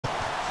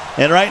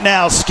And right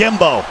now,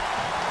 Skimbo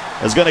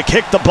is going to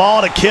kick the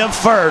ball to Kiv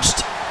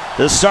first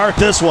to start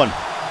this one.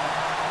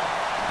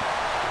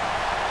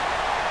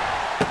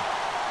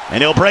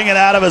 And he'll bring it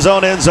out of his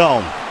own end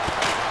zone.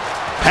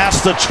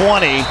 Past the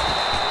 20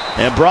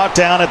 and brought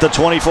down at the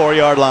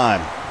 24-yard line.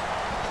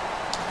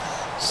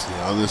 See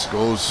how this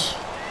goes.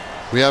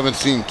 We haven't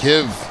seen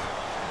Kiv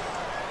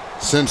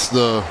since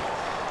the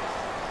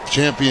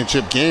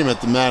championship game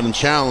at the Madden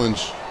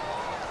Challenge.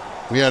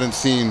 We hadn't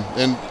seen,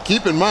 and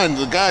keep in mind,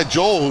 the guy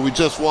Joel, who we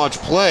just watched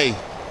play,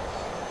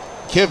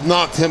 Kiv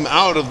knocked him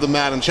out of the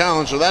Madden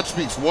Challenge, so that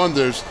speaks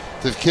wonders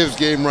to Kiv's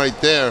game right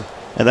there.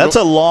 And that's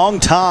a long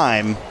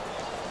time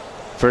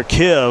for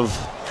Kiv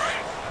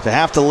to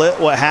have to let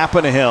what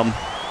happened to him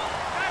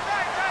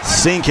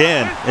sink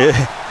in.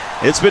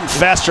 It's been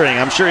festering.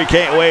 I'm sure he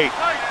can't wait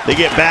to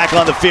get back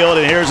on the field,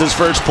 and here's his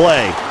first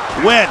play.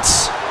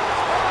 Wentz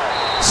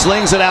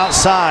slings it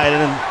outside,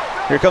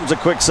 and here comes a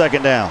quick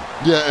second down.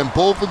 Yeah, and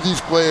both of these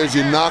players,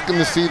 you're not going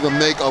to see them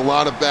make a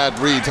lot of bad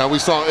reads. How we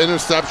saw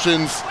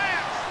interceptions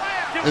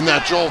in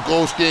that Joel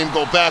Ghost game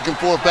go back and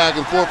forth, back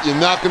and forth. You're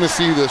not going to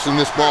see this in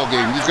this ball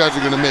game. These guys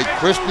are going to make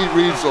crispy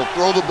reads. They'll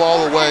throw the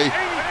ball away.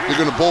 They're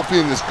going to both be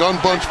in this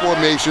gun bunch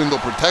formation.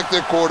 They'll protect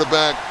their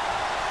quarterback.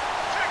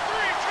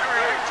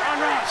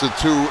 It's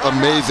two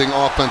amazing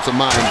offensive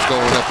minds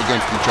going up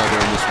against each other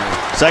in this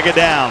one. Second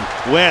down.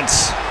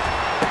 Wentz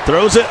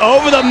throws it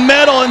over the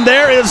middle, and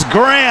there is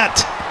Grant.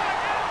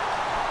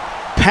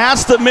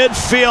 Past the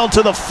midfield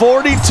to the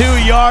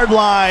 42-yard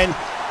line.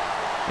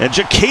 And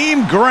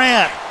Jakeem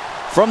Grant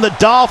from the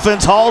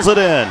Dolphins hauls it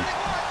in.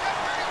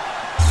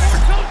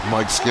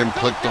 Mike Skim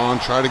clicked on,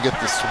 tried to get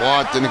the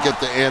swat, didn't get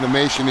the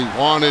animation he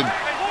wanted.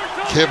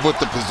 Kiv with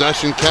the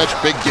possession catch,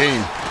 big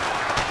game.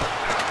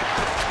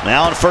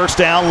 Now on first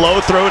down,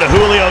 low throw to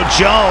Julio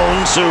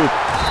Jones, who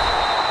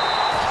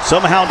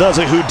somehow does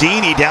a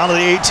Houdini down to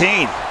the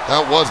 18.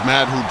 That was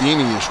mad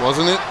Houdini-ish,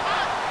 wasn't it?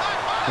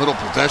 Little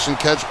possession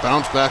catch,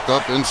 bounce back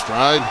up in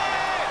stride.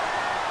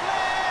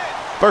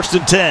 First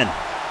and 10.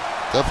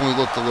 Definitely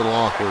looked a little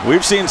awkward.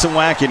 We've seen some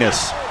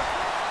wackiness.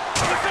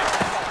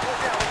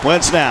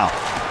 Wentz now.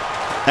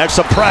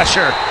 Extra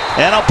pressure,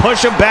 and I'll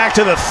push him back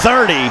to the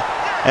 30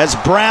 as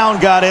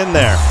Brown got in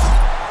there.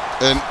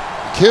 And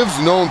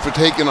Kiv's known for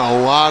taking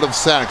a lot of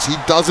sacks. He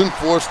doesn't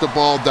force the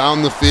ball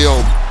down the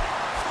field.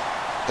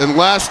 And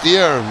last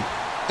year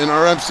in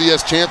our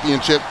MCS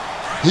championship,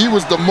 he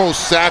was the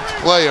most sacked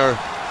player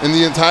in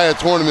the entire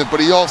tournament, but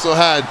he also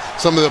had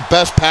some of the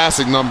best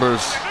passing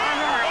numbers.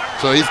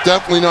 So he's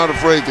definitely not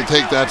afraid to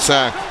take that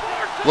sack,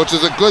 which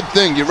is a good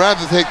thing. You'd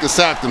rather take the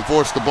sack than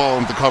force the ball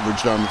into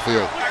coverage down the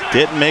field.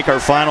 Didn't make our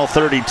final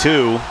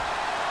 32.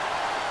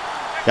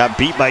 Got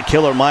beat by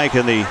Killer Mike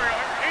in the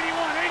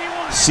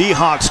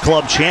Seahawks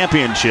Club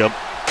Championship.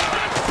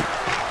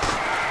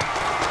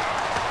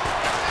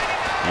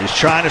 He's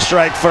trying to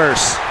strike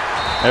first.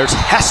 There's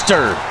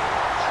Hester,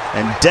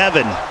 and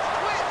Devin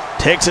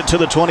takes it to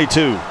the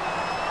 22.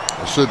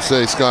 I should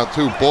say, Scott,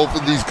 too, both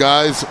of these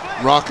guys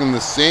rocking the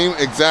same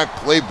exact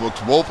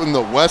playbooks, both in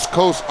the West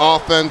Coast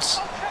offense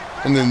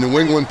and the New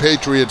England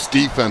Patriots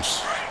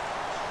defense.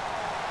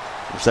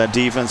 That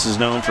defense is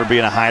known for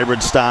being a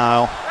hybrid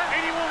style,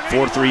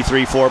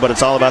 4-3-3-4, but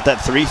it's all about that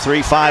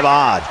 3-3-5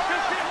 odd.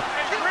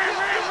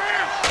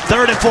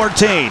 Third and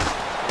 14.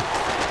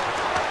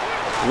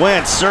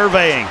 Wentz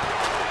surveying.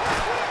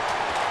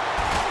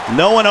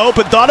 No one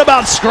open, thought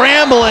about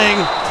scrambling,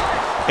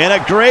 and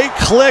a great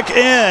click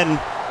in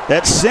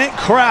that sent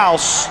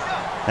Kraus,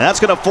 and that's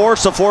going to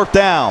force a fourth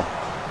down.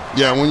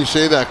 Yeah, when you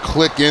say that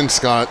click in,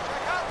 Scott,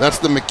 that's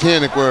the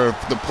mechanic where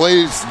the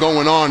play's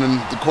going on and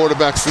the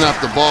quarterback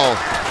snapped the ball.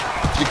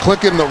 If you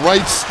click in the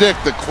right stick,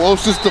 the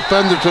closest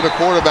defender to the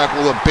quarterback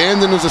will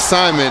abandon his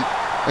assignment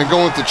and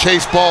go into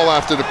chase ball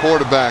after the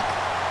quarterback.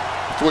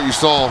 That's what you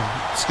saw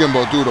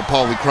Skimbo do to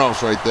Paulie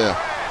Kraus right there.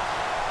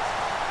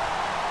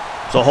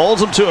 So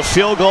holds him to a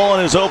field goal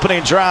in his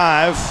opening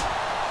drive.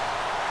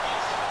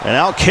 And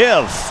now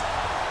Kiv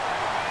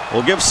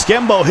will give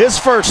Skimbo his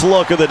first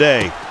look of the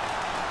day.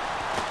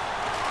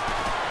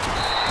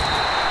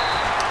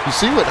 You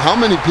see how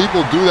many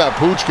people do that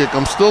pooch kick.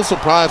 I'm still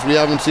surprised we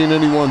haven't seen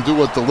anyone do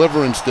what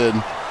Deliverance did,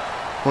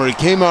 where he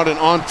came out an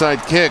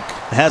onside kick.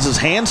 Has his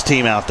hands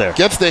team out there.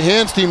 Gets the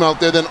hands team out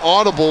there, then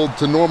audible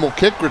to normal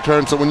kick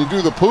return. So when you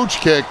do the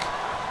pooch kick,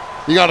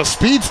 you got a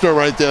speedster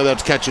right there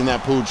that's catching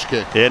that pooch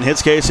kick. In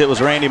his case, it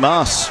was Randy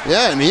Moss.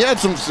 Yeah, and he had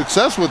some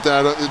success with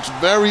that. It's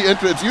very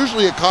interesting. It's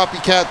usually a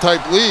copycat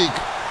type league.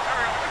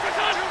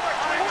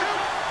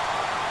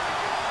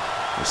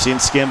 We've seen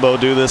Skimbo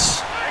do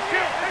this.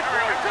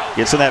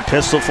 Gets in that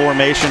pistol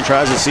formation,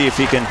 tries to see if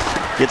he can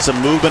get some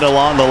movement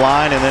along the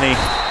line, and then he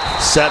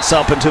sets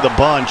up into the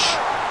bunch.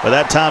 But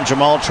that time,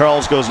 Jamal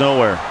Charles goes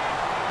nowhere.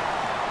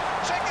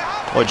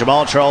 Boy,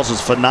 Jamal Charles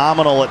is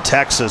phenomenal at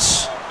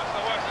Texas.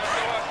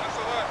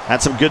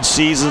 Had some good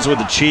seasons with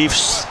the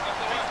Chiefs,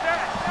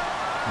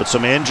 but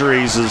some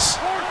injuries has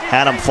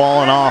had him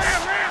falling off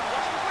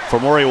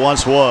from where he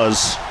once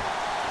was,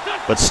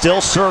 but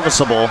still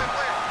serviceable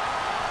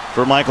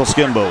for Michael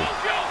Skimbo.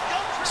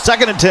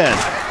 Second and 10.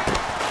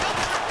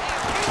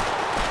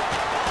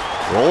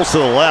 Rolls to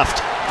the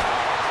left.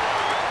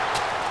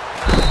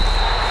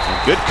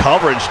 Good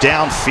coverage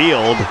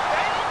downfield.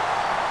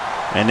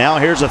 And now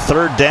here's a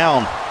third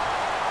down.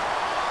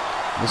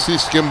 You see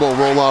Skimbo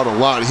roll out a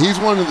lot. He's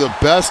one of the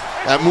best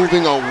at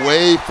moving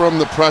away from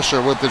the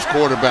pressure with his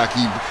quarterback.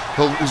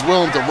 He's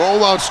willing to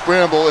roll out,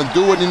 scramble, and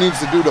do what he needs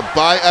to do to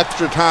buy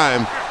extra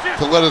time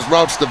to let his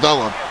routes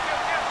develop.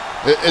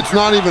 It's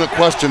not even a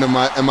question in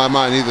my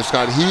mind either,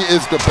 Scott. He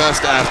is the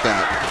best at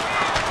that.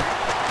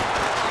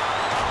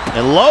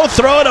 And low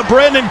throw to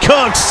Brendan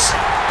Cooks.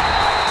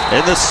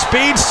 And the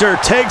speedster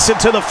takes it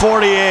to the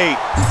 48.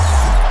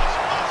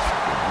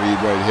 Read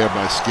right here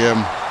by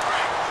Skim.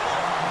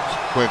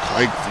 Quick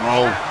hike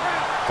throw.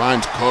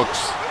 Finds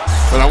Cooks.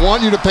 But I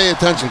want you to pay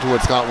attention to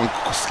it, Scott. When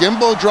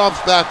Skimbo drops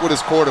back with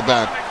his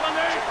quarterback,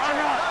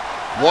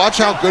 watch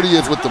how good he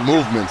is with the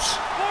movements.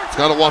 He's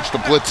got to watch the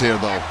blitz here,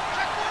 though.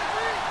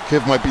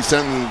 Kiv might be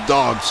sending the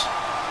dogs.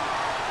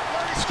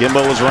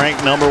 Skimbo was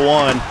ranked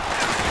 #1.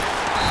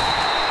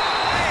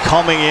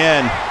 Coming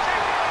in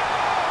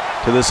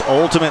to this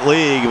ultimate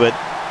league, but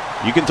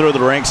you can throw the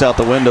ranks out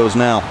the windows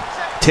now.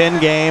 10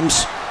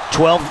 games,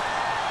 12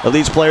 of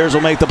these players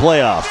will make the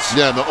playoffs.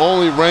 Yeah, the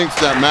only ranks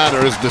that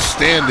matter is the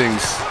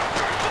standings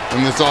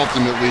in this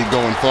ultimate league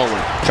going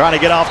forward. Trying to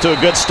get off to a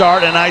good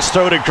start. A nice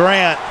throw to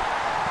Grant.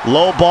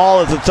 Low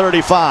ball at the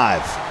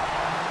 35.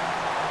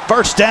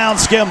 First down,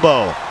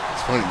 Skimbo.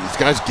 It's funny, these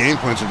guys' game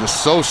plans are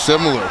just so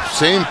similar.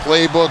 Same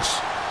playbooks.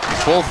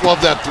 Both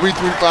love that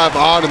 3-3-5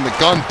 odd and the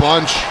gun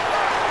bunch.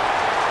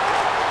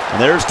 And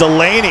there's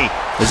Delaney.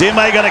 Is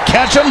anybody going to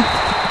catch him?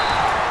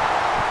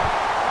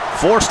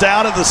 Forced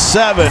out at the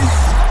 7.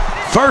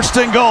 First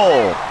and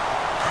goal.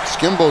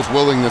 Skimbo's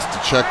willingness to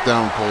check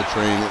down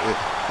Coltrane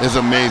is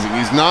amazing.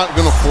 He's not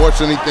going to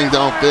force anything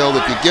downfield.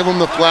 If you give him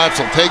the flats,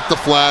 he'll take the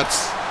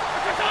flats.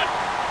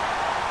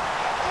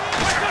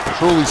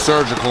 Truly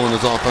surgical in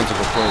his offensive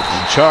approach.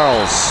 And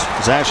Charles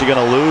is actually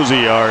going to lose a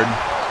yard.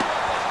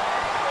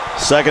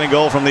 Second and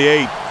goal from the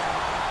 8.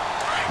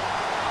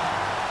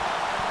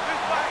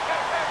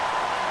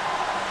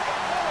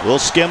 Will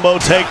Skimbo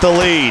take the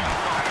lead?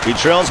 He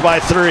trails by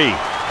 3.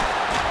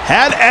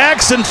 Had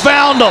X and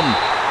found him.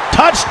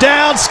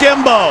 Touchdown,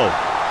 Skimbo.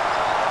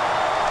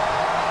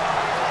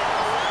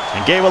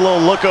 And gave a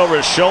little look over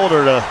his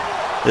shoulder to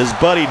his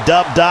buddy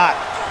Dub Dot.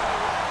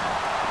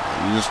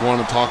 You just want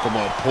to talk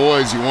about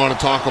poise. You want to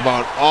talk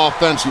about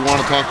offense. You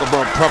want to talk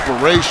about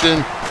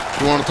preparation.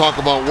 You want to talk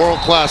about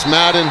world-class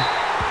Madden.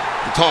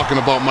 You're talking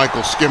about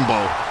Michael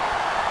Skimbo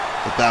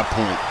at that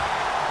point.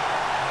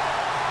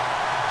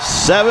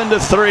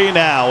 7-3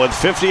 now with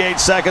 58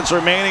 seconds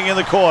remaining in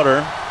the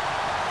quarter.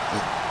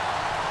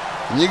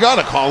 And you got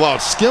to call out,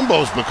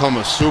 Skimbo's become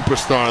a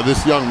superstar.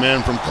 This young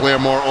man from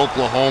Claremore,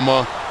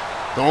 Oklahoma.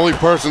 The only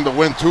person to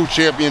win 2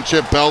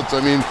 championship belts.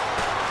 I mean,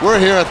 we're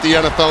here at the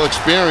NFL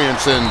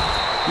Experience, and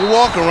you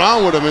walk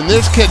around with him, and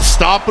this kid's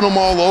stopping them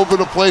all over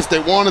the place. They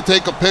want to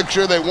take a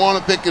picture. They want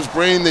to pick his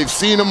brain. They've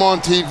seen him on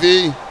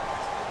TV.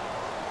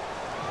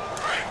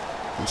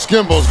 And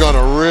Skimbo's got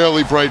a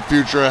really bright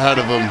future ahead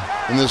of him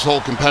in this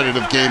whole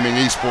competitive gaming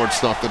esports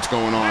stuff that's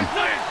going on.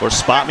 Or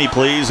Spot Me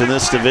Please in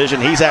this division.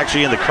 He's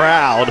actually in the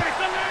crowd,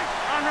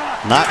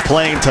 not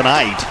playing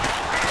tonight.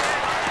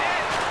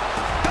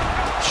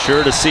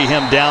 Sure to see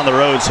him down the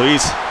road, so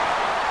he's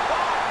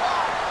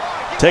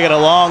taking a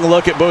long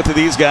look at both of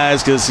these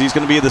guys because he's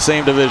going to be in the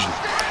same division.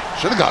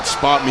 Should have got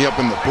Spot Me up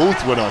in the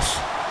booth with us.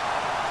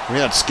 We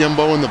had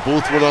Skimbo in the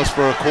booth with us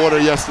for a quarter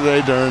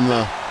yesterday during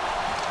the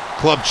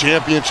club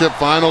championship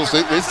finals.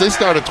 They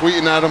started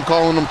tweeting at him,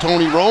 calling him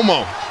Tony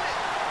Romo.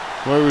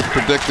 Where he was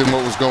predicting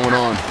what was going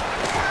on.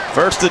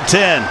 First and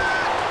 10.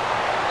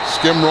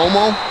 Skim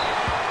Romo.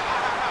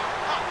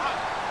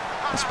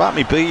 Spot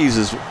Me Please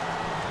is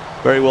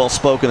very well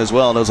spoken as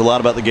well. Knows a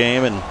lot about the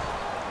game, and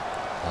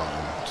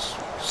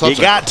you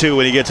got to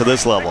when you get to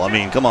this level. I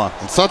mean, come on.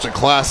 It's such a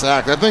class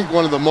act. I think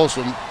one of the most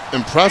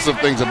impressive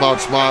things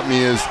about Spot Me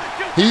is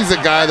he's a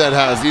guy that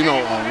has, you know,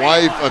 a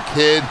wife, a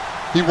kid.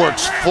 He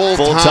works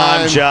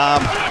full-time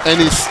job, and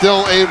he's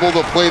still able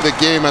to play the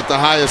game at the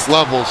highest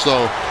level.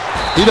 So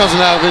he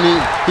doesn't have any.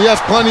 He has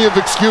plenty of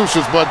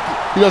excuses, but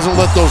he doesn't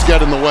let those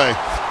get in the way.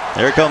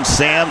 There comes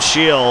Sam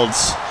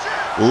Shields.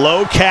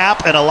 Low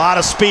cap and a lot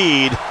of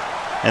speed,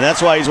 and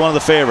that's why he's one of the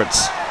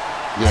favorites.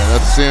 Yeah,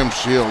 that's Sam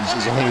Shields.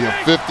 He's only a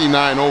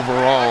 59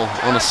 overall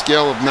on a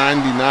scale of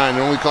 99. It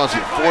only costs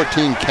you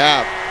 14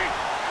 cap.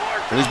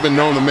 And he's been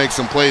known to make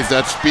some plays.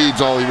 That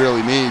speed's all he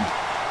really needs.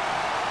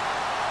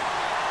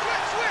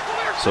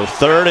 So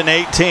 3rd and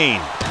 18.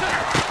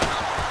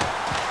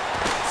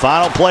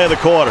 Final play of the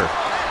quarter.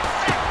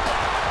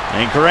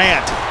 And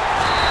Grant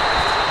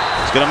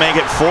is going to make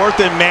it 4th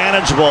and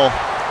manageable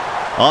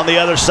on the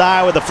other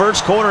side with the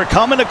first quarter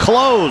coming to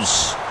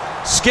close.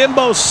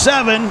 Skimbo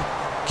 7,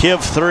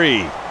 Kiv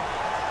 3.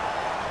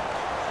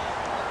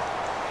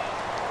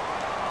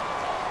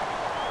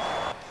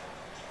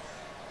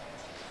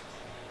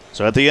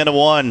 So at the end of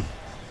one,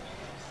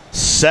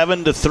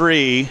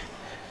 7-3.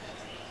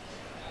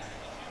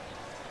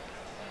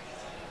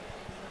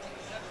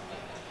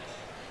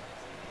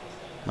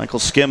 Michael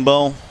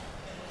Skimbo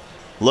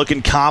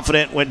looking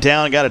confident, went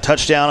down and got a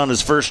touchdown on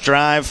his first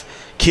drive.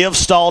 Kiv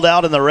stalled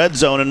out in the red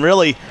zone, and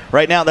really,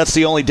 right now, that's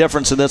the only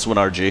difference in this one,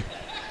 RG.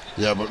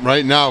 Yeah, but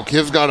right now,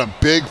 Kiv's got a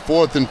big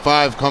 4th and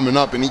 5 coming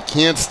up, and he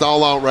can't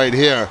stall out right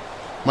here.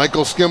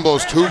 Michael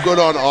Skimbo's too good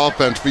on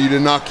offense for you to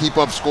not keep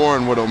up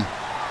scoring with him.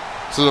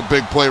 This is a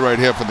big play right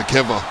here for the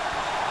Kiva.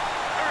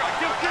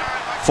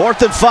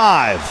 4th and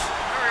 5.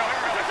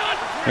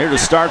 Here to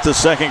start the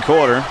second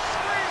quarter.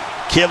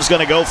 Kiv's going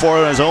to go for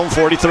it on his own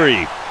 43.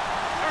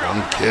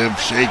 Young Kiv,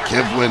 Shea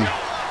Kivlin,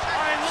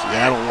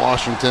 Seattle,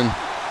 Washington.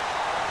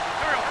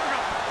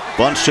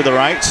 Bunch to the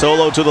right,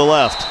 Solo to the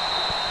left.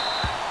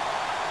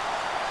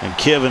 And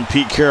Kiv and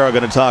Pete Carroll are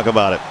going to talk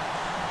about it.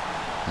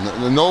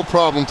 No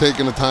problem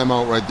taking a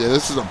timeout right there.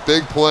 This is a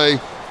big play.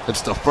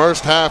 It's the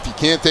first half. You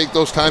can't take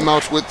those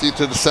timeouts with you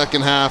to the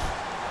second half.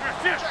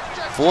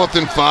 4th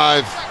and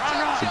 5.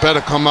 You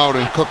better come out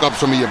and cook up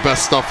some of your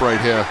best stuff right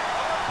here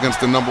against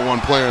the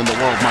 #1 player in the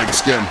world, Mike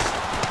Skim.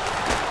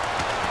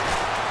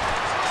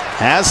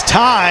 Has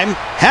time,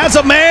 has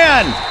a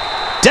man.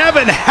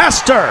 Devin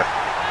Hester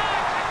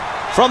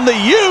from the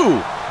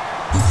U.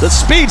 The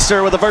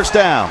speedster with a first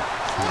down.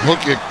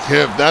 Look at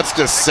Kiv. That's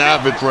just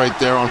savage right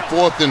there on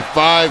 4th and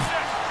 5.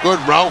 Good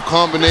route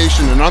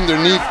combination, an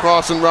underneath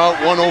crossing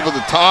route, one over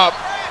the top.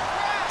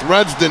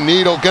 Threads the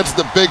needle, gets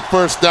the big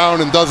first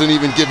down, and doesn't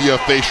even give you a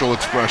facial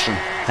expression.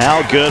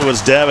 How good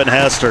was Devin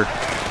Hester?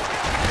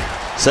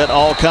 Set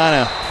all kind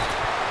of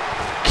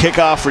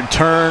kickoff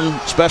return,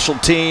 special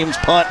teams,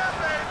 punt,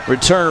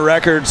 return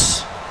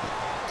records.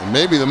 And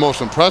maybe the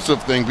most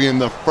impressive thing being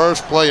the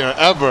first player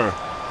ever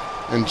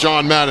in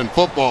John Madden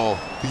football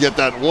to get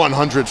that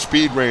 100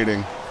 speed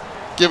rating.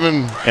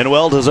 Given and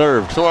well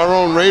deserved to our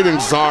own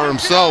ratings czar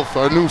himself,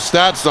 our new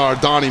stats czar,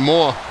 Donnie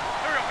Moore.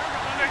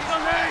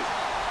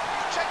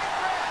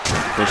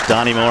 Which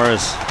Donnie Moore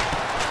is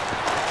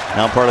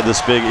now part of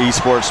this big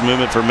esports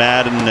movement for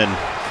Madden and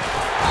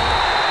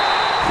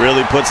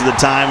really puts the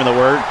time in the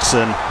works.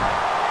 And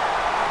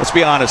let's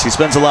be honest, he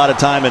spends a lot of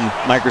time in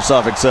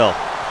Microsoft Excel.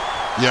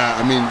 Yeah,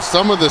 I mean,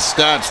 some of the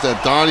stats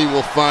that Donnie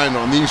will find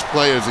on these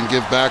players and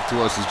give back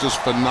to us is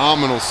just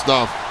phenomenal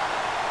stuff.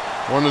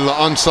 One of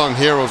the unsung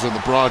heroes of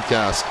the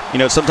broadcast. You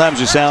know, sometimes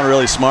you sound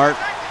really smart.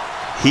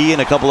 He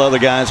and a couple other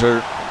guys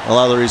are a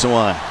lot of the reason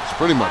why. It's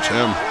pretty much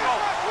him.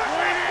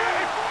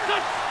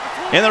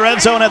 In the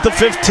red zone at the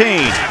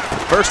 15.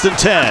 1st and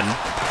 10.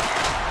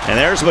 And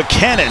there's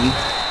McKinnon.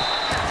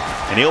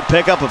 And he'll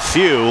pick up a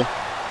few.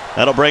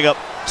 That'll bring up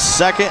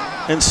 2nd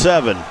and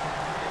 7.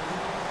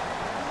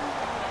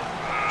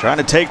 Trying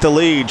to take the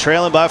lead,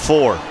 trailing by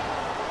 4.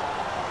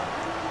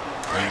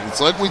 It's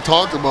like we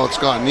talked about,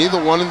 Scott.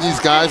 Neither one of these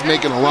guys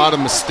making a lot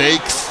of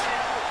mistakes.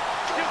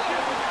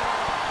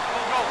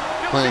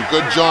 Playing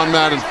good John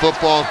Madden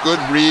football, good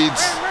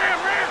reads.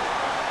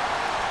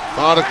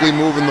 Methodically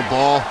moving the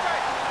ball.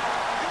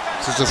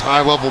 This is just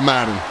high-level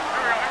Madden.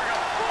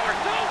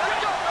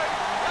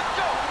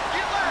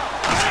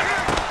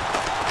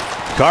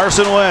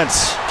 Carson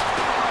Wentz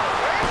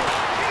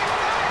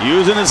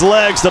using his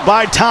legs to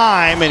buy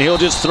time, and he'll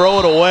just throw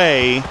it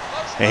away.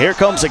 And here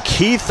comes a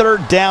key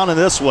 3rd down in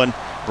this one.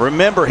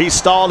 Remember, he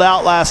stalled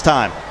out last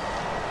time.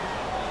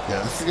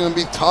 Yeah, this is going to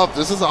be tough.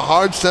 This is a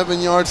hard 7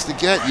 yards to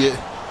get you.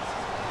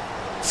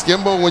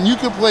 Skimbo, when you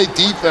can play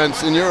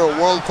defense and you're a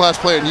world-class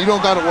player and you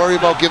don't got to worry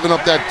about giving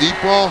up that deep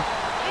ball,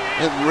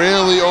 it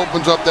really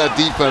opens up that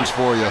defense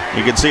for you.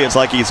 You can see it's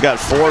like he's got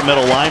 4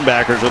 middle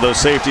linebackers with those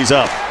safeties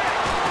up.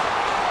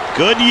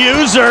 Good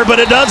user, but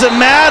it doesn't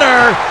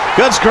matter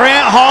because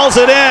Grant hauls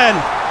it in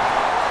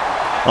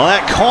on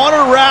that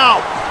corner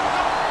route.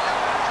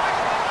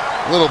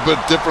 A little bit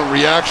different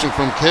reaction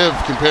from Kiv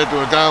compared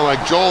to a guy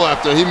like Joel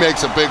after he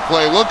makes a big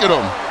play. Look at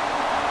him.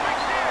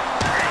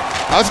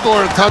 I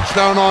scored a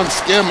touchdown on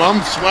Skim.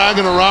 I'm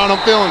swagging around.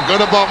 I'm feeling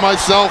good about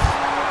myself.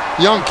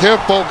 Young Kiv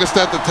focused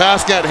at the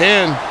task at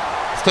hand.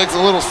 Just takes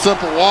a little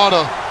sip of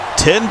water.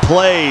 10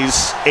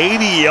 plays,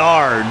 80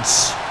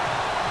 yards.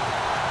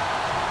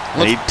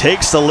 And he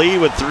takes the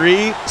lead with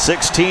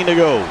 3:16 to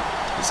go.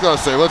 Just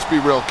gotta say, let's be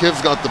real.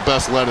 Kiv's got the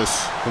best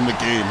lettuce in the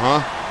game,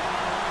 huh?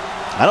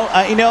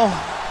 You know,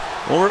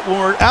 when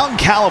we're out in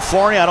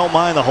California, I don't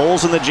mind the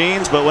holes in the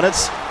jeans, but when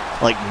it's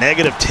like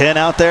 -10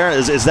 out there,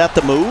 is that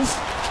the move?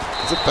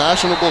 He's a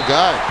fashionable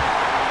guy.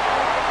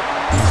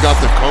 He's got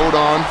the coat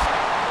on,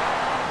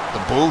 the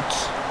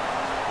boots.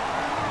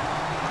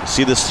 You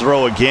see this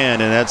throw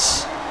again, and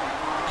that's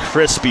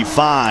crispy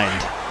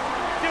find.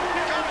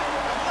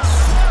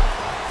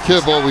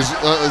 Kiv always,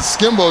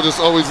 Skimbo just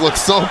always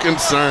looks so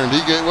concerned.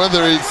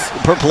 Whether he's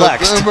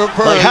perplexed.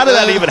 Like, how did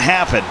that even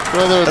happen?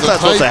 That's not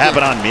supposed to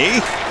happen on me.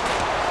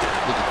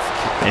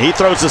 And he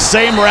throws the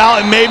same route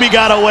and maybe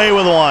got away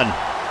with one.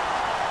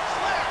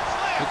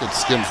 Look at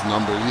Skim's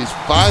number. He's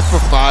 5 for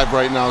 5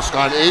 right now,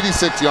 Scott.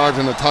 86 yards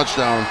and a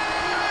touchdown.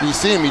 You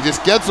see him, he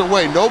just gets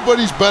away.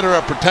 Nobody's better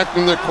at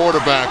protecting their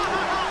quarterback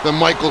than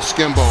Michael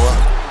Skimbo.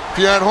 If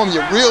you're at home,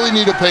 you really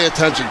need to pay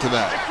attention to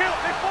that.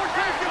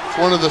 It's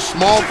one of the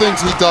small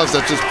things he does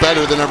that's just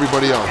better than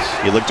everybody else.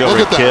 He looked over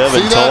at Kiv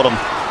and told him,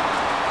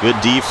 Good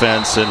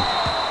defense, and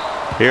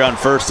here on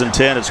 1st and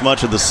 10, it's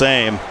much of the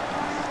same.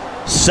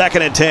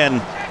 2nd and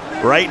 10,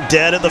 right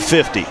dead at the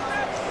 50.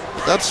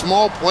 That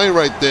small play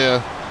right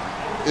there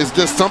is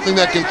just something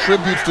that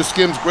contributes to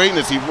Skim's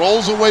greatness. He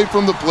rolls away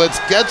from the blitz,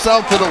 gets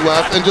out to the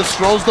left, and just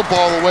throws the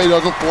ball away,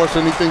 doesn't force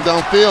anything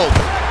downfield.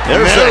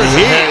 There's a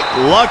hit.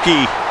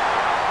 Lucky.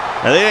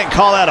 Now, they didn't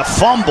call that a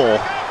fumble.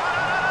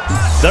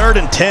 3rd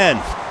and 10.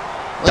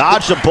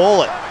 Dodged a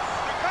bullet.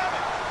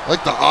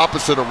 Like the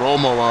opposite of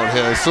Romo out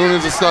here. As soon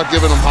as they start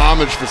giving him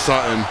homage for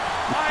something.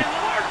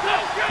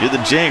 You're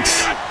the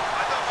jinx.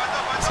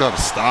 It's got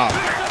to stop.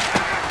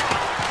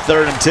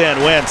 3rd and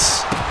 10,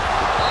 Wentz.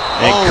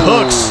 And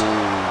Cooks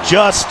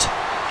just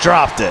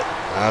dropped it.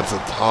 That's a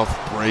tough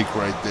break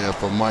right there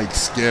for Mike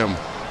Skim.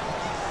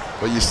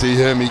 But you see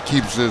him, he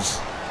keeps his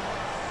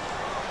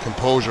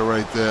composure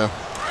right there.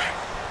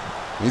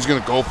 He's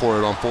going to go for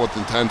it on 4th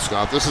and 10,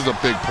 Scott. This is a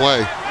big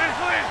play.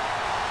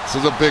 This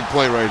is a big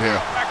play right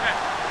here.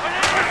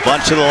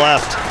 Bunch to the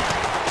left.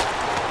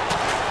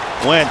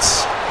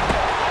 Wentz.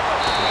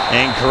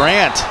 And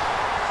Grant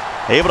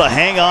able to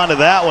hang on to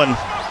that one.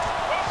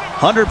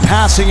 100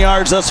 passing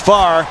yards thus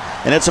far,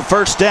 and it's a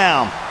 1st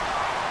down.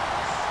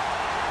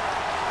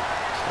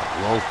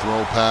 Low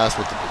throw pass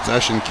with the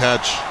possession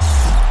catch.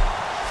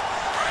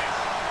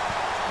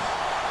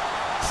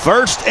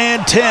 1st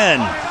and 10.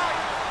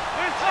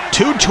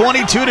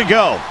 2:22 to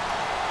go.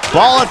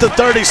 Ball at the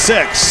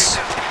 36.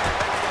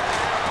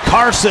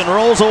 Carson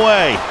rolls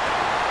away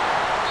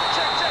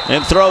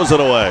and throws it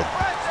away.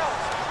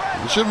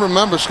 You should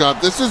remember,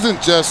 Scott, this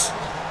isn't just,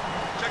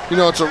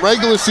 it's a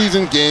regular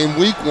season game,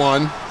 week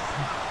 1.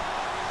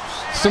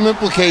 Some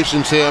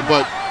implications here,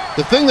 but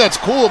the thing that's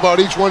cool about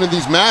each one of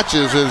these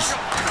matches is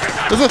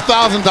there's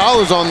 $1,000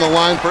 on the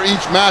line for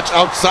each match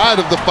outside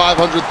of the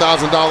 $500,000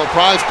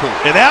 prize pool.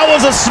 And that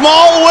was a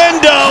small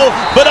window,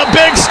 but a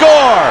big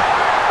score.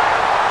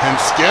 And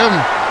Skim,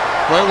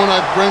 right when I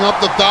bring up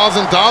the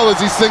 $1,000,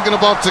 he's thinking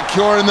about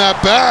securing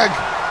that bag.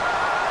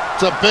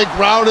 It's a big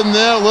route in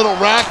there, a little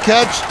rack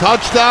catch,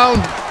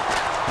 touchdown.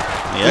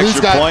 The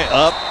extra point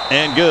up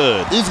and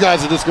good. These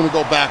guys are just going to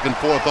go back and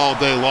forth all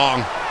day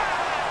long.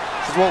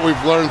 This is what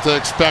we've learned to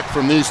expect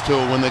from these two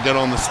when they get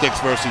on the sticks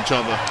versus each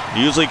other.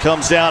 Usually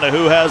comes down to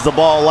who has the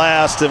ball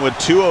last, and with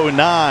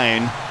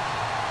 2:09,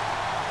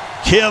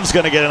 Kiv's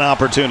going to get an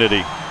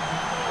opportunity.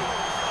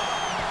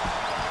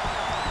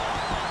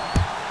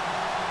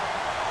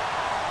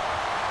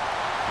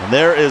 And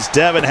there is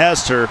Devin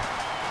Hester,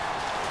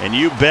 and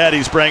you bet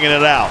he's bringing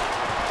it out.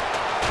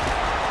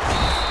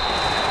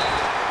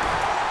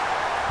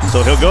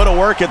 So he'll go to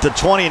work at the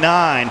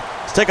 29.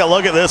 Let's take a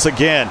look at this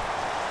again.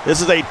 This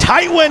is a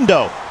tight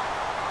window.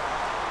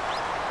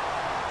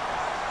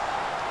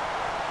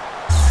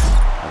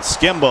 And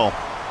Skimbo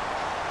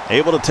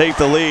able to take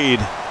the lead,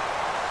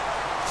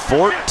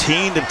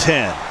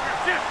 14-10.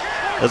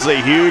 That's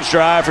a huge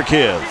drive for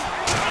Kiv.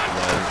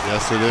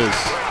 Yes, it is.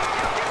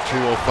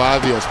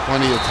 2:05, he has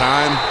plenty of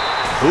time.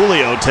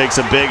 Julio takes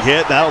a big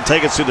hit. That'll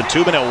take us to the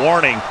 2-minute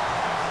warning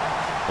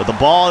with the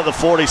ball at the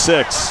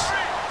 46.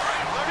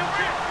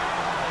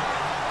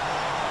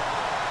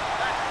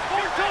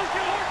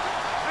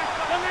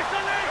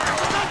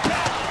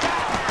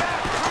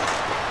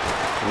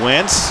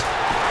 Wentz.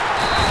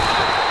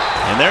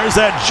 And there's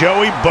that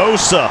Joey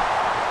Bosa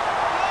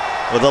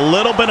with a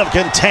little bit of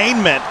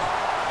containment.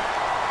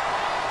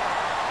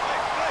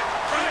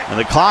 And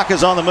the clock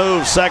is on the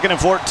move, 2nd and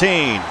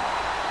 14.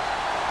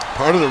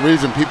 Part of the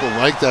reason people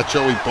like that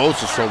Joey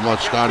Bosa so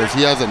much, Scott, is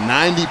he has a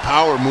 90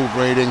 power move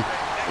rating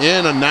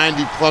and a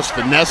 90+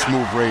 finesse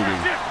move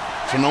rating.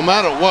 So no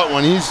matter what,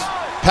 when he's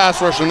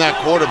pass rushing that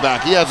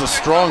quarterback, he has a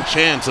strong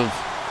chance of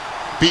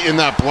beating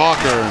that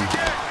blocker and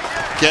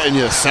getting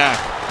you a sack.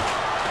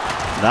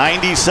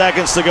 90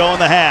 seconds to go in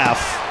the half.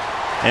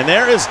 And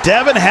there is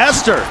Devin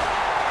Hester.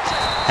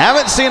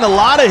 Haven't seen a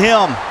lot of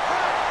him,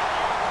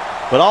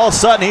 but all of a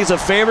sudden he's a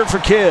favorite for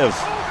Kiv.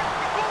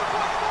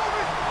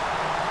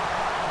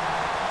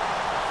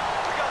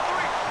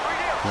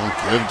 And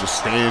Kiv just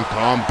staying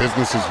calm,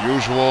 business as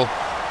usual.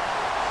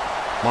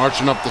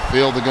 Marching up the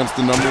field against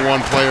the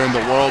 #1 player in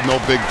the world, no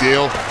big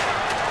deal.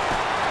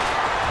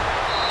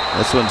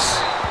 This one's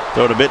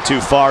thrown a bit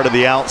too far to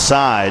the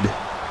outside.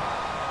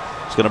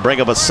 It's going to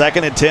bring up a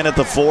 2nd and 10 at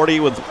the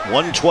 40 with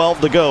 1:12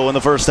 to go in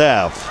the first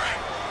half.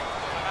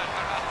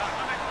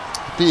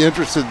 Be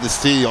interested to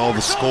see all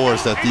the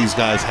scores that these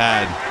guys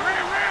had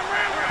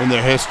in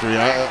their history.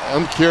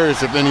 I'm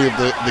curious if any of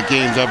the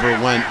games ever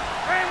went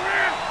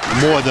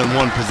more than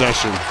one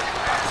possession.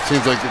 It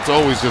seems like it's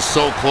always just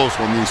so close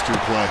when these two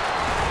play.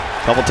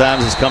 A couple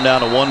times it's come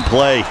down to one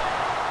play.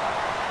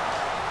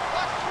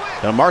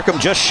 Gonna mark them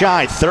just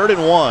shy, 3rd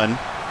and 1.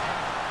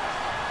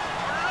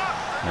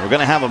 And we're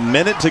gonna have a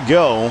minute to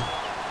go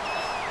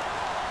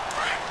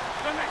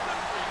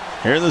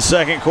here in the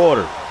 2nd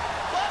quarter.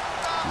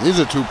 These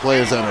are two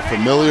players that are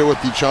familiar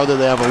with each other.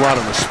 They have a lot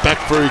of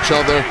respect for each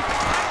other.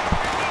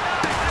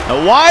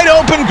 A wide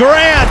open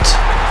Grant.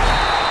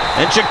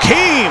 And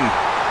Jakeem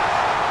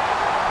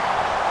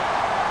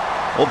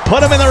will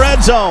put him in the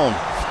red zone.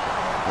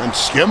 And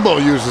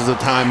Skimbo uses a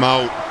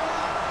timeout.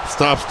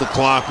 Stops the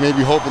clock,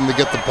 maybe hoping to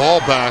get the ball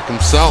back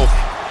himself.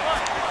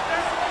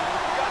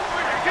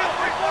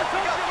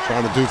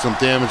 Trying to do some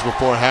damage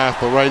before half,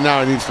 but right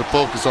now he needs to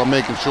focus on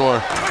making sure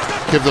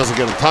Kiv doesn't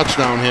get a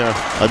touchdown here.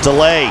 A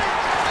delay.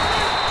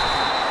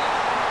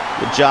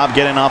 Good job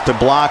getting off the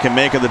block and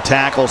making the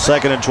tackle.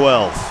 2nd and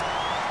 12.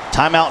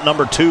 Timeout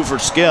number 2 for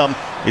Skim.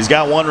 He's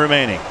got 1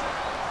 remaining.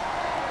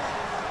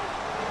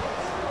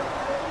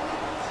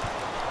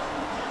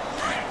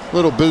 A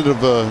little bit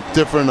of a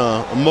different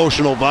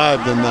emotional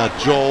vibe than that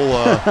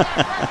Joel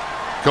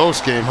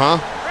Ghost game, huh?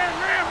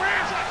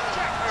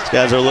 These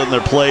guys are letting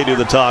their play do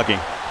the talking.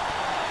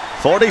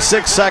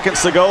 46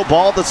 seconds to go.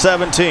 Ball at the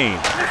 17.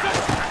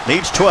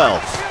 Needs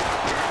 12.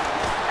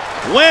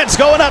 Wentz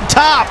going up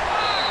top.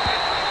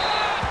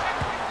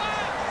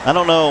 I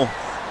don't know.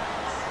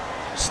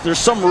 There's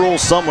some rule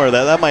somewhere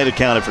that might have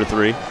counted for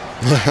 3.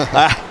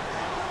 I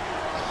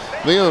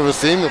think I've ever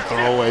seen the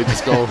throwaway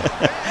just go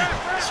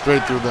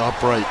straight through the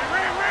upright.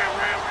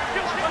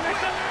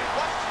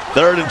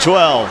 3rd and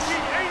 12.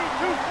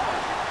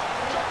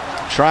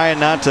 Trying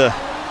not to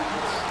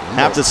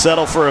have to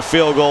settle for a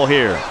field goal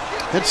here.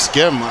 It's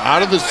Skim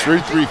out of his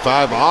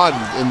 3-3-5 odd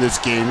in this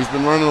game. He's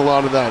been running a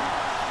lot of that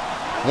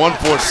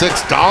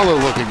 1-4-6 dollar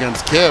look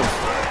against Kiv.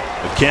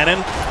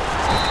 McKinnon.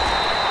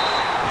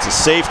 It's a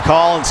safe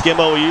call, and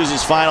Skimbo will use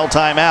his final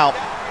timeout.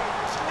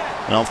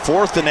 And on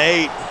 4th and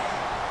 8,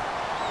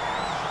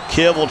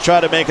 Kiv will try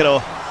to make it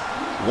a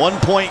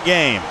 1-point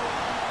game.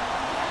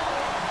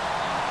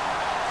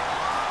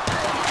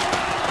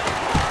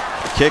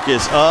 Kick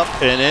is up,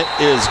 and it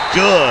is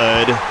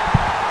good.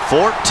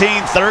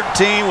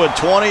 14-13 with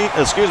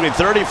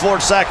 34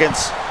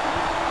 seconds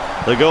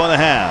to go in the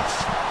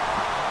half.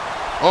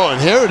 Oh,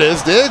 and here it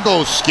is. There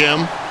goes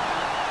Skim.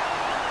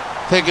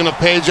 Taking a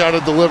page out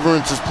of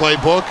Deliverance's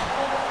playbook.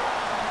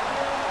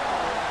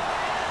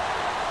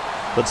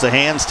 Puts the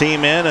hands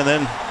team in and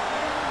then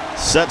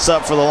sets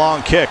up for the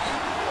long kick.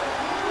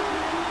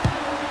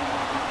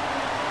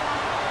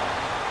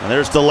 And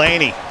there's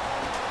Delaney.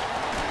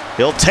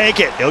 He'll take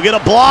it. He'll get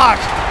a block.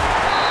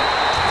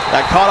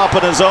 Got caught up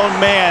in his own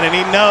man, and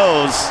he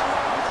knows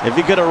if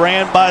he could have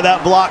ran by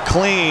that block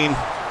clean,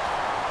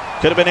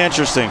 could have been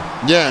interesting.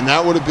 Yeah, and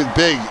that would have been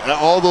big.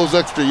 All those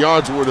extra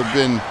yards would have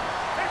been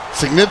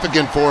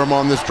significant for him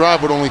on this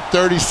drive with only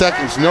 30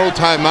 seconds, no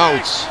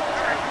timeouts.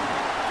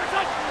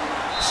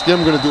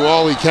 Skim going to do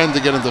all he can to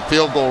get into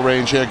field goal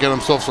range here, get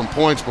himself some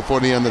points before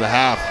the end of the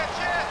half.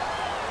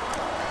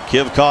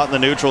 Kiv caught in the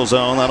neutral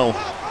zone. That'll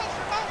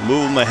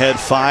move him ahead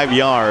 5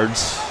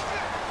 yards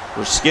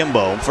for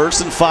Skimbo.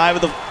 1st and 5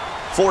 of the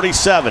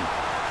 47.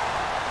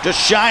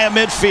 Just shy of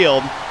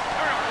midfield.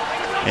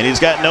 And he's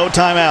got no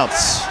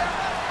timeouts.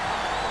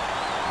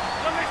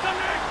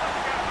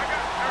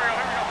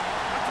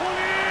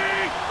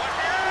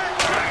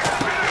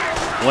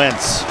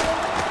 Wentz.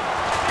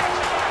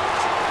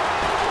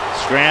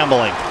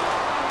 Scrambling.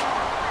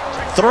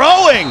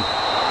 Throwing.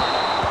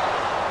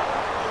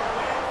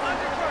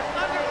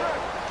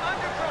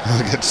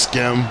 Look at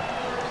Skim.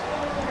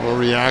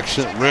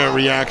 Rare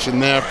reaction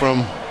there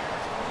from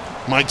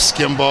Mike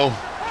Skimbo.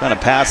 Trying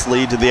to pass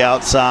lead to the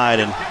outside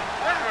and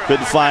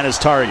couldn't find his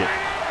target.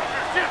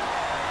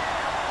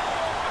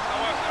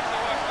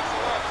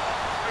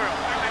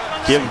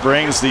 Kiv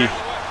brings the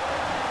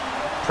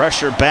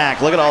pressure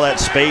back. Look at all that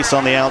space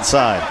on the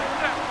outside.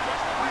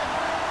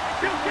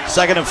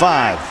 2nd and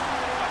 5.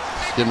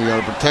 Skim, you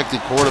got to protect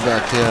your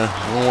quarterback here.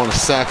 You don't want to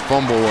sack,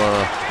 fumble,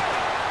 or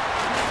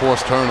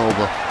forced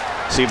turnover.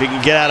 See if he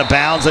can get out of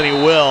bounds, and he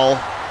will.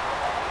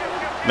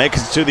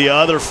 Makes it to the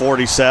other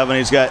 47.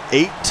 He's got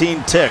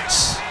 18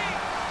 ticks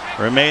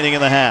remaining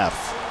in the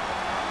half.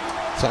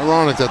 It's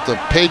ironic that the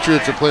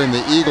Patriots are playing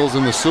the Eagles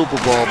in the Super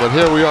Bowl, but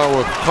here we are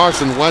with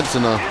Carson Wentz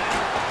in a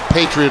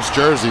Patriots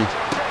jersey.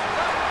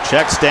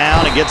 Checks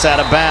down and gets out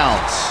of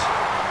bounds.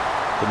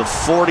 To the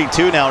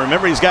 42 now.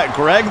 Remember, he's got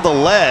Greg the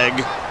leg.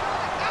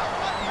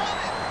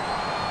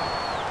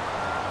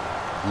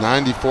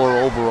 94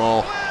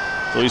 overall.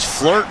 So he's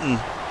flirting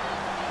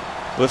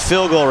with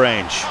field goal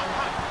range.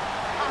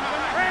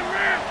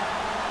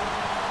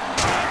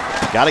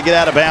 Got to get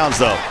out of bounds,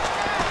 though.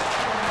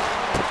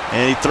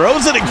 And he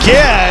throws it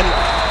again.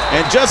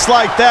 And just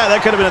like that,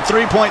 that could have been a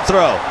 3-point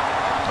throw.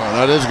 Oh,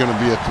 that is going to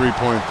be a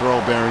 3-point throw,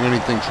 bearing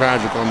anything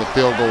tragic on the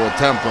field goal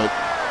attempt. But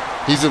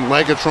he's in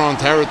Legatron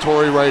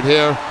territory right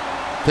here.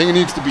 I think he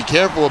needs to be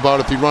careful about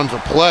if he runs a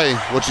play,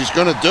 which he's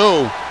going to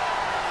do.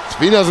 If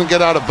he doesn't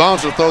get out of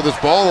bounds or throw this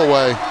ball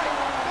away,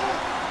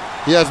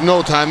 he has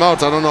no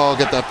timeouts. I don't know. I'll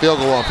get that field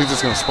goal off. He's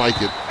just going to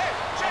spike it.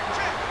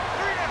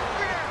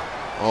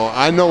 Oh,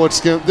 I know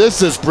what's going to...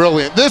 This is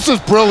brilliant. This is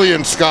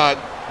brilliant, Scott.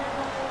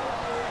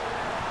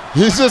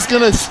 He's just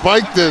going to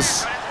spike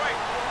this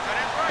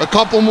a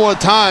couple more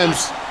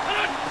times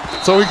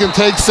so he can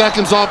take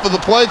seconds off of the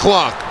play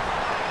clock.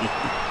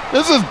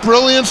 This is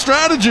brilliant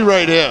strategy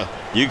right here.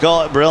 You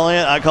call it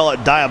brilliant. I call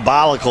it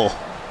diabolical.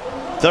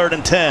 3rd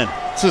and 10.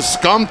 This is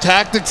scum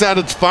tactics at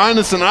its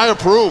finest, and I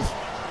approve.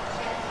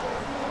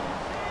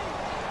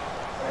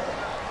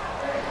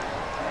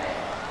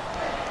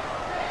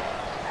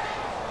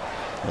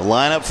 The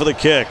lineup for the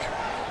kick.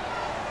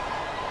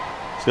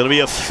 It's going to be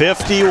a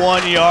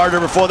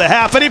 51-yarder before the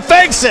half, and he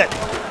fakes it.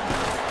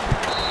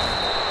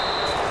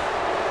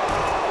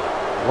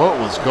 What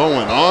was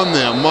going on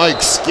there,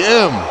 Mike?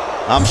 Skim.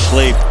 I'm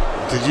asleep.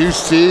 Did you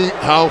see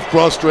how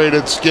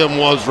frustrated Skim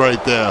was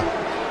right there?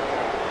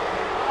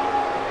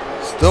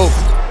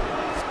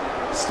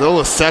 Still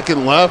a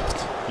second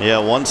left. Yeah,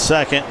 1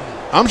 second.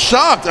 I'm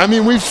shocked. I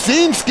mean, we've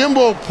seen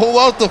Skimbo pull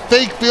out the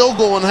fake field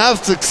goal and have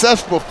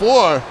success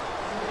before,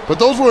 but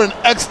those were in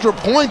extra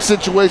point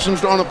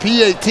situations on a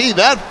PAT.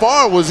 That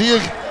far, was he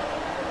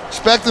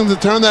expecting to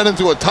turn that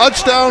into a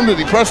touchdown? Did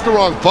he press the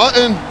wrong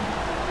button?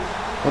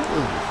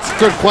 It's a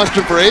good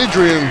question for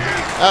Adrian.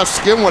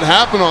 Ask Skim what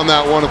happened on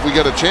that one if we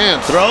get a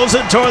chance. Throws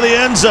it toward the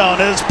end zone,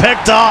 and it's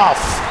picked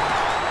off.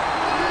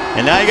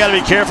 And now you got to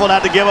be careful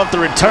not to give up the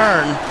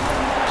return.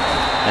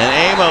 And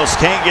Amos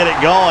can't get it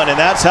going, and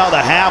that's how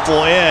the half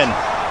will end.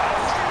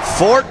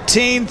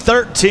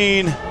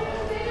 14-13.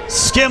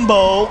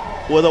 Skimbo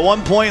with a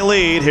 1-point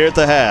lead here at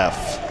the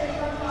half.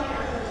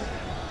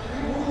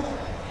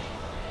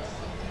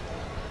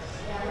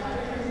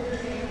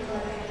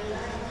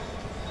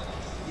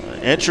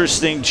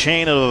 Interesting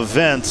chain of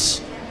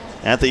events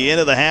at the end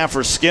of the half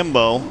for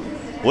Skimbo.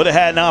 Would have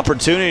had an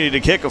opportunity to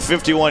kick a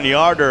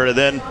 51-yarder, and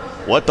then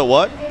what the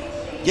what?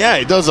 Yeah,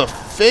 he does a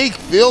fake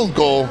field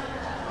goal.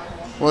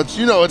 Well,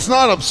 it's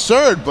not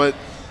absurd, but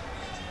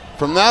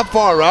from that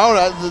far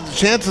out, the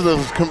chances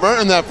of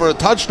converting that for a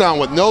touchdown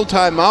with no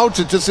timeouts,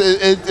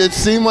 it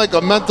seemed like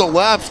a mental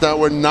lapse that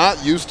we're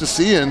not used to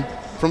seeing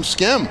from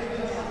Skim.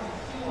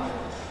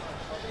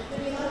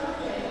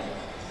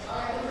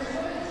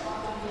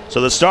 So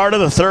the start of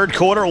the third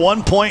quarter,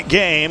 1-point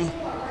game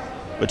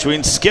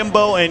between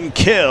Skimbo and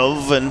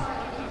Kiv. And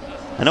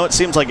I know it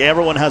seems like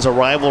everyone has a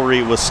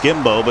rivalry with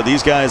Skimbo, but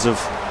these guys have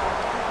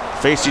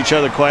faced each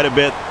other quite a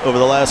bit over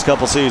the last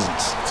couple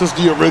seasons. This is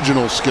the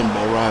original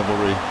Skimbo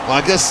rivalry. Well,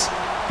 I guess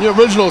the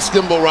original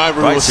Skimbo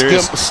rivalry was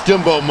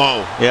Skimbo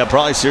Mo. Yeah,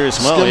 probably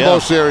Serious Mo.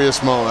 Skimbo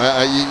Serious Mo.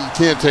 You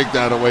can't take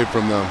that away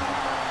from them.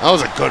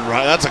 That's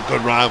a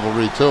good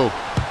rivalry too.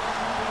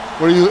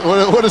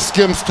 What are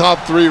Skim's top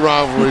 3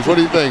 rivalries? What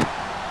do you think?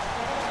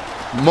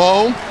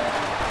 Mo,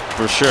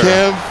 for sure.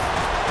 Kiv,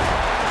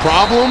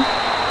 Problem.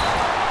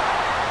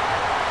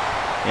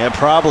 Yeah,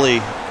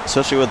 probably,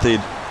 especially with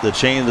the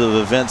chain of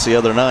events the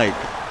other night.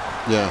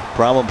 Yeah.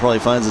 Problem probably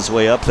finds its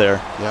way up there.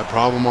 Yeah,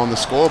 Problem on the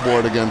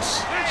scoreboard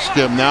against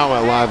Skim now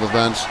at live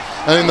events.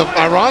 And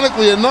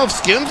ironically enough,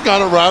 Skim's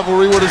got a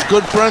rivalry with his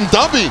good friend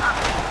Dubby.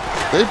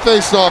 They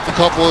faced off a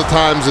couple of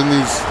times in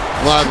these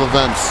live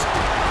events.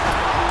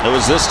 It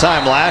was this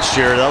time last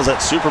year. That was at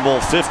Super Bowl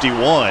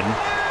 51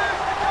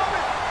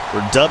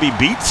 where Dubby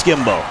beat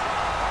Skimbo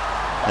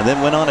and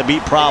then went on to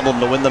beat Problem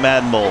to win the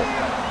Madden Bowl.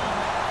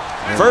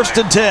 First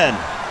and 10.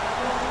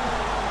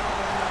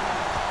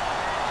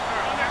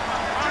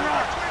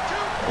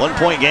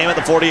 1-point game at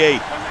the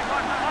 48.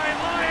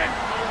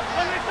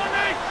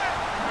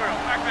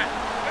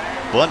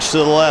 Bunch to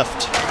the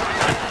left.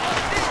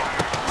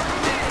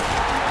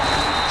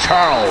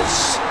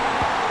 Charles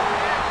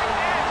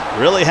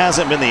really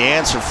hasn't been the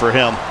answer for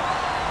him.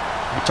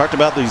 We talked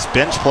about these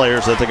bench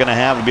players that they're going to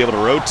have to be able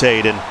to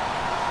rotate, and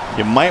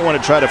you might want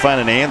to try to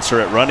find an answer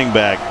at running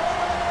back.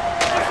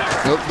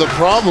 The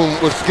problem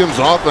with Skim's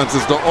offense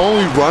is the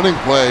only running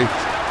play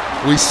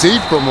we see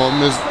from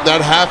him is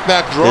that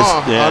halfback draw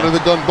out of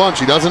the gun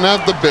bunch. He doesn't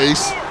have the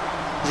base,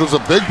 which was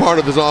a big part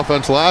of his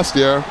offense last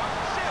year.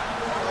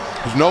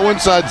 There's no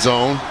inside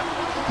zone,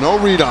 no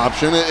read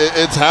option.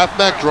 It's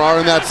halfback draw,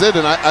 and that's it.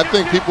 And I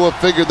think people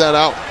have figured that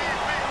out.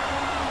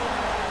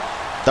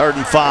 3rd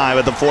and 5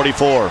 at the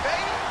 44.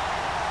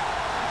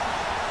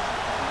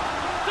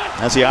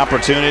 That's the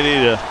opportunity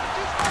to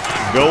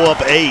go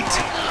up 8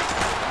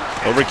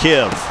 over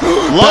Kiv.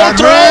 Low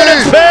throw, and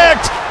it's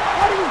picked.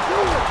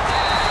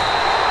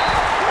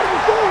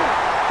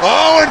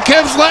 Oh, and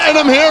Kiv's letting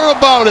him hear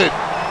about it.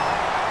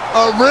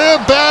 A real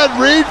bad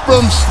read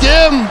from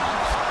Skim.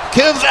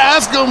 Kiv's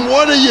asking,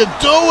 what are you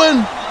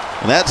doing?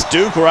 And that's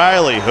Duke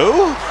Riley.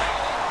 Who?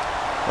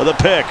 With a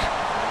pick.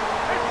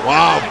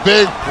 Wow,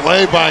 big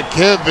play by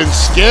Kiv, and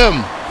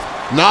Skim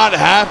not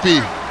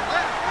happy.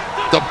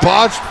 The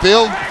botched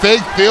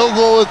fake field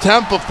goal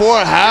attempt before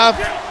half.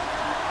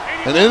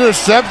 An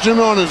interception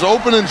on his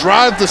opening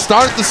drive to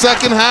start the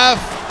second half.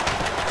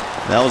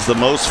 That was the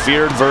most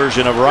feared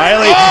version of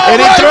Riley, and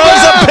he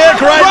throws a pick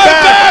right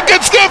back.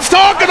 And Skip's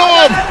talking to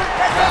him.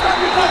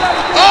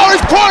 Oh,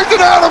 he's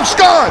pointing at him,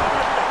 Scott.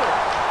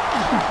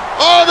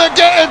 Oh, they're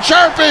getting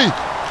chirpy.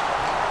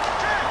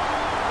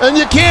 And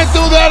you can't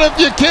do that if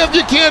you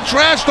can't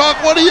trash talk.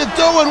 What are you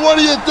doing? What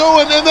are you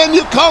doing? And then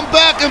you come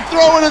back and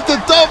throw it into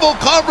double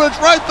coverage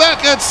right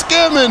back at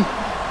Skim, and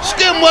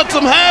Skim lets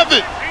him have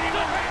it.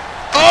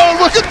 Oh,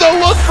 look at the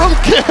look from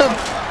Kim.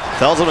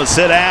 Tells him to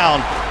sit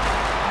down.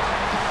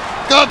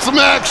 Got some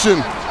action.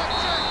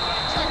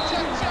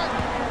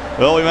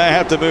 Well, we might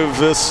have to move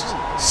this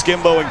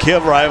Skimbo and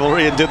Kiv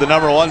rivalry into the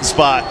 #1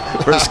 spot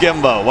for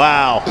Skimbo.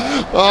 Wow.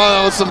 Oh,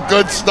 that was some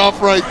good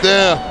stuff right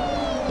there.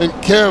 And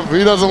Kiv,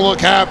 he doesn't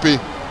look happy.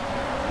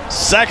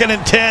 2nd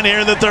and 10 here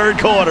in the third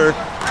quarter.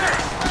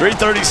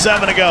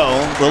 3:37 to go.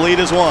 The lead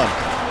is 1.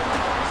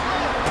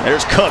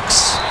 There's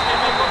Cooks.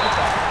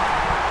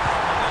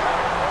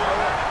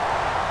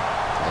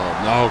 Oh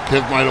no,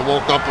 Kiv might have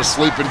woke up a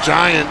sleeping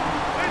giant.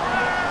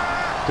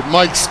 It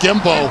Mike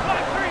Skimbo.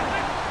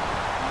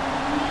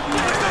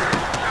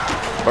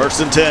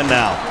 1st and 10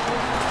 now.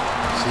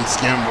 See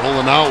Skim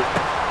rolling out.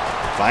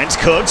 Finds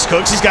Cooks.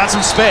 Cooks, he's got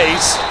some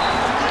space.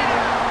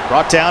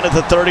 Brought down at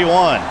the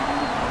 31.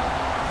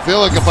 I feel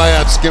like if I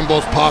had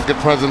Skimbo's pocket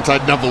presence,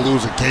 I'd never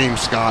lose a game,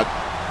 Scott.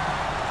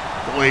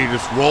 The way he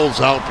just rolls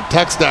out,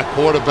 protects that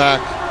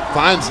quarterback,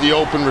 finds the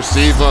open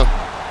receiver,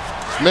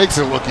 makes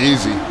it look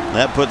easy.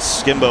 That puts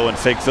Skimbo in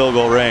fake field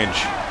goal range.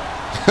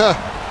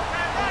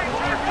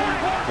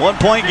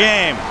 1-point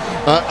game.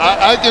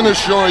 I can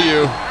assure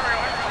you,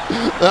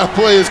 that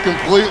play is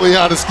completely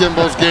out of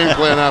Skimbo's game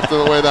plan after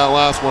the way that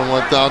last one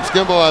went down.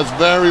 Skimbo has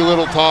very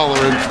little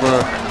tolerance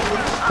for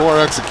poor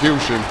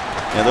execution.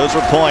 Yeah, those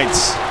were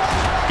points.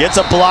 Gets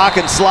a block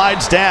and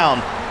slides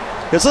down.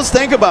 Because let's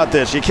think about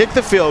this. You kick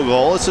the field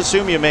goal. Let's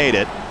assume you made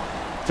it.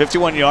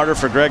 51-yarder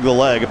for Greg the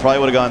Leg. It probably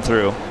would have gone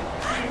through.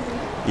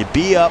 You'd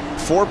be up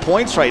 4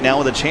 points right now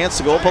with a chance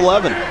to go up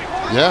 11.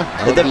 Yeah.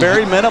 At the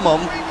very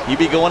minimum, you'd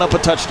be going up a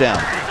touchdown.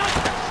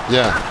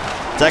 Yeah.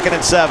 2nd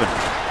and 7.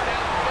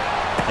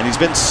 And he's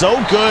been so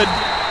good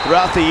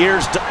throughout the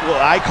years,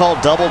 what I call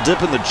double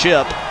dipping the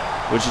chip,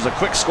 which is a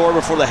quick score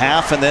before the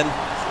half, and then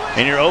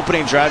in your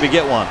opening drive, you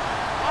get one.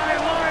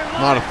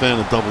 Not a fan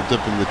of double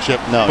dipping the chip.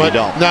 No, but you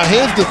don't. Now,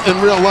 here's the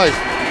in real life.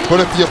 But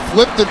if you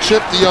flip the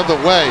chip the other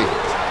way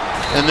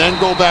and then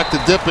go back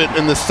to dip it,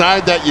 and the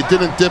side that you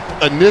didn't dip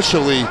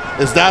initially,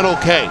 is that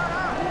okay?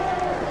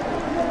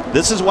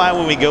 This is why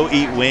when we go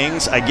eat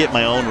wings, I get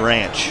my own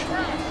ranch.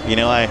 You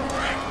know,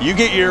 you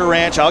get your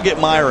ranch, I'll get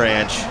my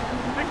ranch.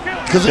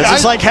 Because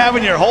it's like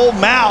having your whole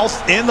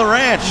mouth in the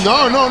ranch.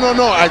 No.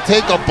 I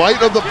take a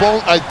bite of the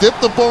bone. I dip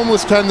the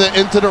boneless tender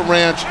into the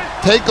ranch,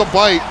 take a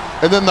bite,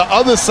 and then the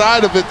other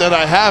side of it that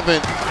I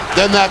haven't,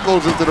 then that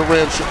goes into the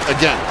ranch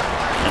again.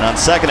 And on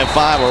 2nd and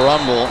 5, a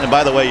rumble. And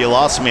by the way, you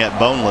lost me at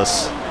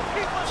boneless.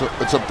 So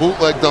it's a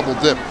bootleg double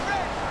dip.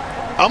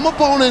 I'm a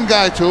bone-in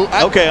guy too.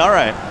 Okay, all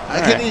right.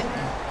 I can eat.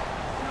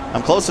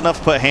 I'm close enough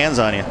to put hands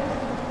on you.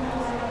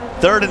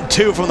 3rd and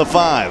 2 from the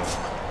 5.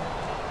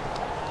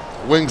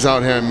 Wings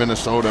out here in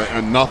Minnesota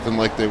are nothing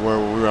like they were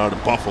when we were out in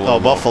Buffalo. Oh,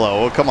 Buffalo.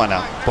 Well, come on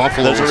now.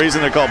 Buffalo. There's a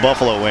reason they're called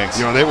Buffalo wings.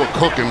 You know, they were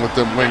cooking with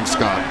them wings,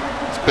 Scott.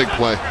 It's a big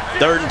play.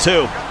 3rd and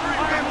 2.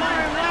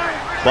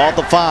 Ball at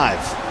the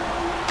 5.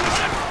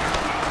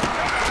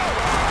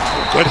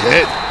 Good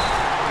hit.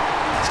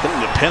 It's going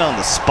to depend on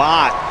the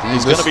spot.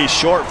 He's going to be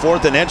short,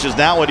 4th and inches.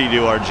 Now what do you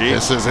do, RG?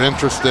 This is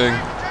interesting.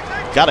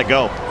 Got to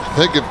go. I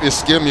think if you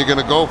skim, you're going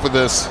to go for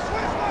this.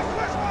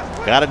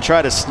 Got to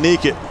try to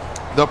sneak it.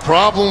 The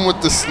problem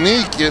with the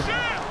sneak is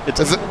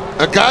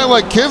a guy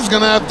like Kiv's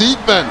going to have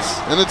defense,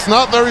 and it's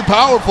not very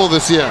powerful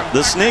this year.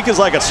 The sneak is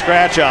like a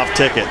scratch-off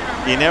ticket.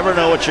 You never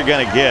know what you're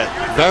going to get.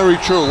 Very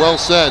true. Well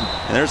said.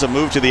 And there's a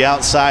move to the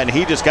outside, and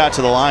he just got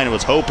to the line and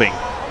was hoping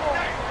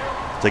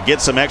to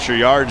get some extra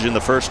yards in the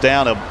first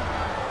down to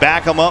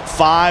back him up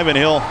 5, and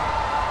he'll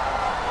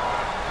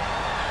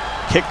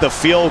kick the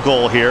field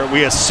goal here,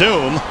 we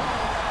assume.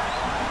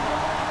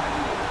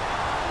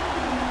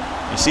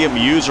 You see him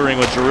usering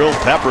with Darrelle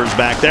Peppers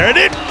back there, and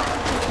it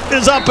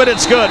is up and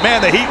it's good.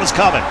 Man, the heat was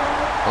coming.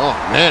 Oh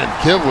man,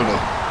 Kiv with a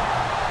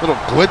little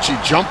glitchy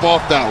jump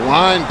off that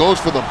line,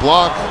 goes for the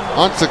block,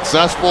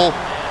 unsuccessful.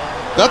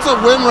 That's a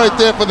win right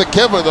there for the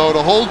Kiver though,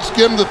 to hold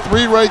Skim to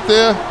 3 right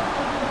there.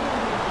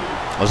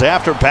 It was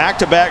after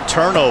back-to-back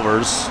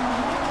turnovers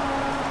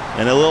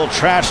and a little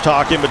trash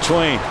talk in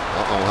between.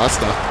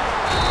 Hester.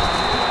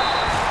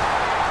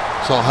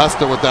 So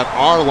Hester with that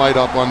R light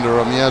up under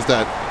him, he has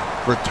that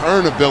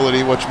return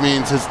ability, which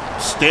means his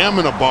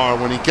stamina bar,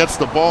 when he gets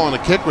the ball on a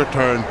kick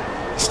return,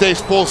 he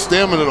stays full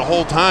stamina the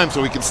whole time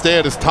so he can stay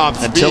at his top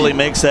speed. Until he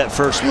makes that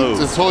first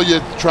move. Until you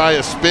try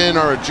a spin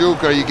or a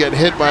juke or you get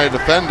hit by a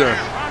defender.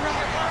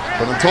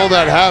 But until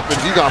that happens,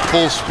 you got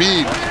full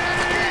speed.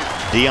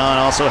 Dion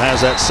also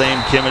has that same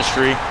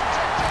chemistry.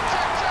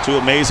 2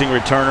 amazing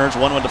returners.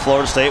 One went to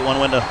Florida State, one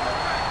went to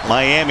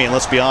Miami. And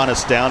let's be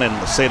honest, down in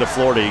the state of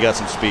Florida, you got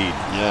some speed.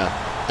 Yeah.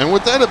 And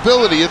with that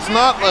ability, it's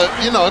not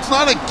it's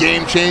not a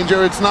game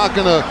changer. It's not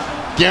going to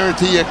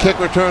guarantee a kick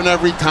return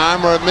every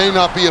time, or it may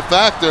not be a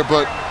factor,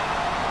 but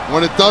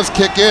when it does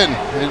kick in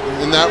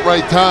that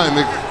right time,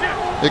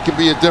 it can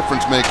be a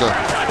difference maker.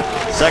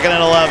 2nd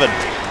and 11.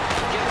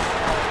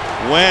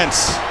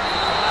 Wentz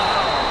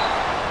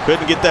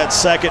couldn't get that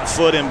second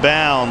foot in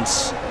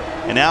bounds.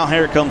 And now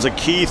here comes a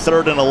key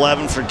 3rd and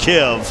 11 for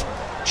Kiv,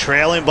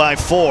 trailing by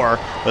 4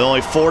 with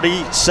only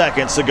 40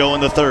 seconds to go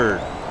in the 3rd.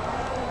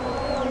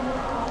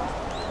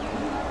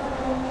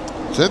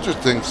 It's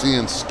interesting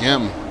seeing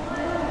Skim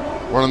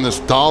running this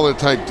dollar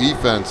type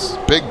defense.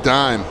 Big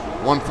dime,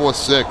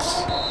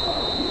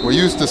 1-4-6. We're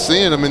used to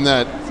seeing him in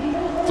that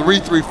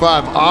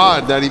 3-3-5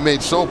 odd that he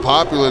made so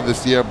popular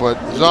this year, but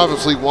he's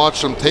obviously watched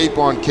some tape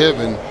on Kiv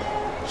and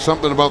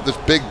something about this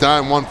big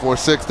dime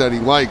 1-4-6 that he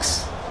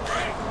likes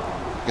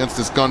against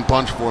this gun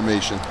punch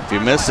formation. If you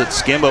missed it,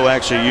 Skimbo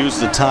actually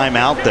used the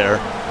timeout there.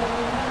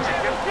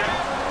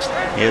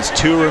 He has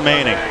 2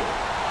 remaining.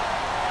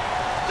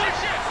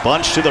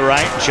 Bunch to the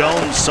right,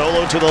 Jones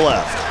solo to the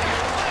left.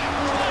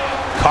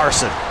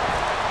 Carson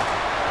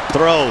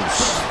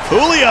throws.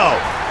 Julio.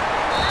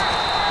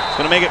 He's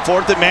going to make it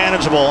 4th and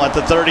manageable at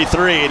the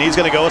 33, and he's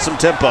going to go with some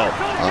tempo.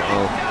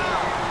 Uh-oh.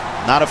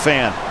 Not a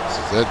fan. This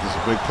is it. This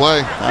is a big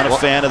play. Not a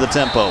fan of the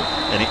tempo.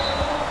 And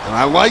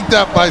I like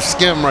that by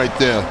Skim right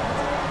there.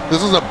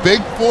 This is a big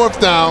 4th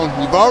down.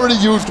 You've already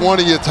used one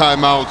of your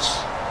timeouts.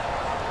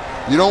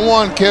 You don't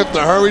want Kip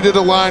to hurry to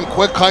the line,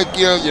 quick hike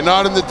you. You're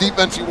not in the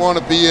defense you want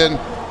to be in.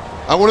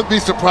 I wouldn't be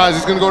surprised.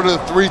 He's going to go to the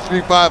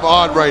 3-3-5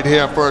 odd right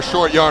here for a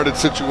short yardage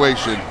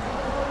situation.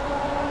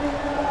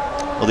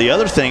 Well, the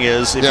other thing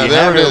is, if yeah, you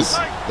there have it is.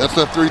 That's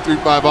the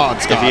 3-3-5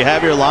 odd, Scott. If you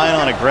have your line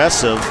on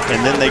aggressive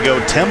and then they go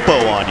tempo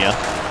on you,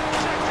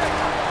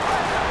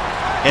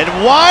 and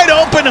wide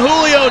open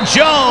Julio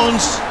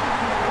Jones.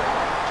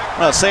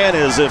 What I was saying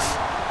is, if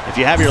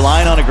you have your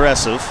line on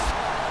aggressive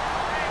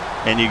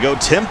and you go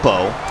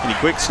tempo and you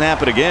quick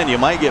snap it again, you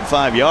might get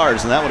 5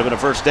 yards, and that would have been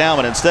a first down,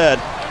 but instead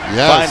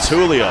finds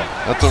Julio.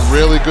 That's a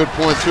really good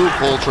point too,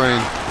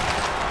 Coltrane.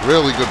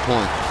 Really good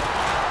point.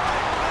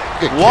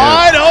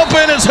 Wide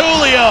open is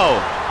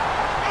Julio.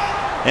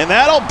 And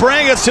that'll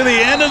bring us to the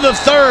end of the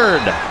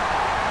 3rd.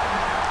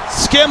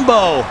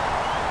 Skimbo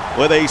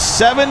with a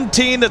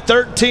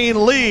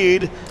 17-13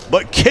 lead,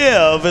 but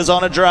Kiv is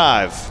on a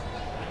drive.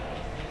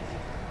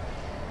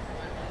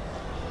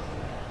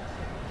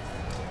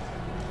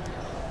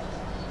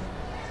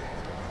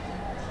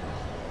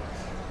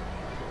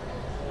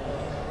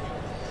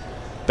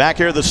 Back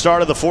here at the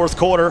start of the 4th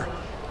quarter.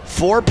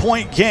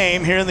 4-point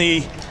game here in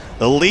the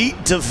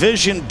Elite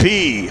Division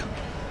B.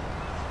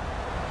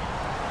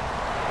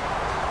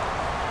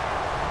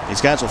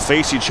 These guys will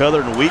face each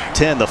other in week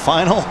 10, the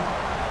final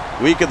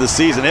week of the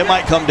season. It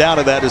might come down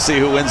to that to see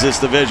who wins this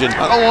division.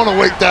 I don't want to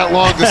wait that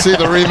long to see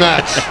the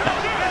rematch.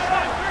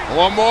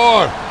 One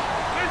more.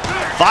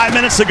 5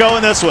 minutes to go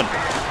in this one.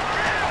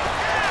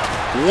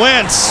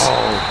 Wentz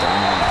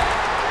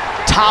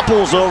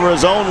topples over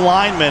his own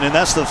lineman, and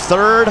that's the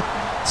 3rd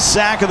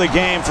sack of the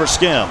game for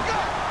Skim.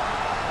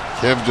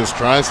 Kiv just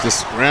tries to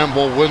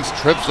scramble. Wentz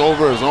trips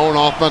over his own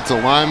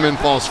offensive lineman,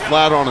 falls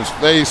flat on his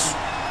face.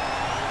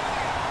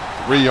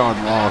 3-yard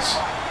loss.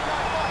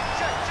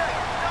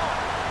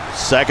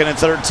 2nd and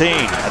 13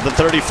 at the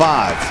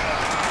 35.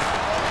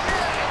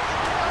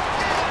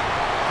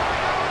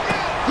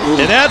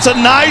 And that's a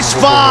nice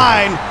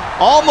find.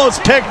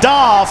 Almost picked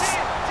off,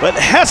 but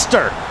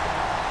Hester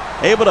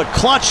able to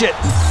clutch it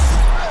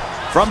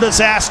from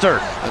disaster.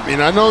 I mean,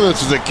 I know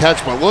this is a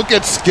catch, but look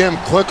at Skim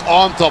click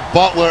onto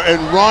Butler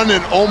and run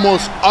and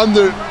almost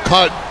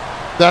undercut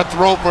that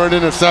throw for an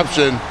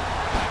interception.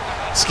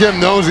 Skim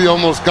knows he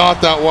almost got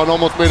that one,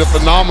 almost made a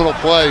phenomenal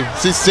play.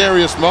 See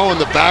Serious Mo in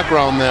the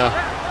background there,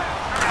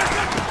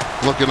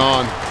 looking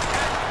on.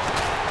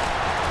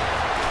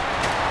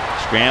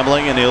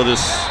 Scrambling, and he'll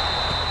just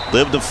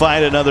live to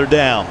fight another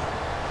down.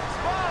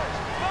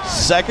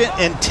 2nd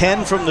and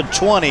 10 from the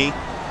 20,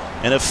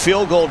 and a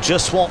field goal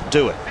just won't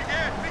do it.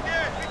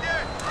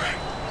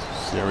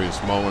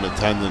 Serious Mo in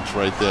attendance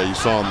right there. You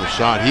saw in the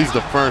shot. He's the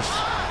first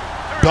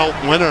belt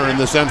winner in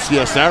this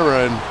MCS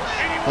era, and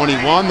when he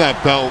won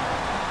that belt,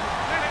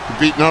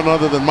 he beat none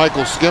other than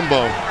Michael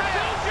Skimbo.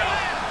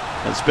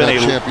 It's been a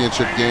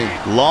championship game.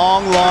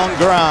 Long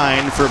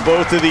grind for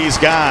both of these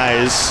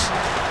guys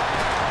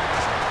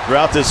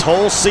throughout this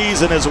whole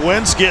season as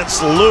Wentz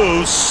gets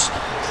loose,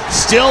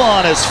 still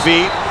on his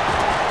feet.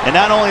 And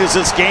not only is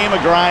this game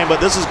a grind, but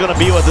this is going to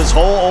be what this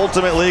whole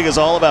Ultimate League is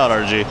all about,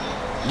 RG.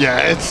 Yeah,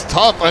 it's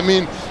tough. I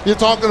mean, you're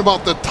talking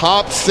about the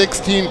top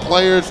 16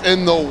 players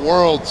in the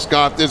world,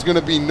 Scott. There's going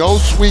to be no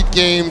sweet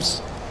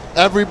games.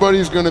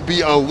 Everybody's going to be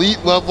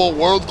elite level,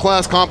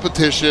 world-class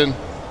competition.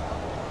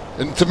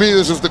 And to me,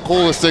 this is the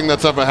coolest thing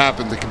that's ever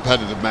happened to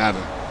competitive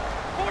Madden.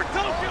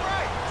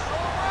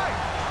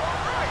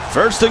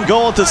 1st and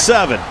goal at the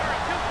 7.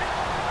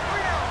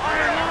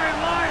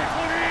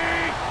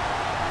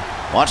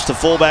 Watch the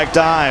fullback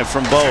dive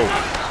from Bo.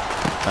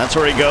 That's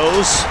where he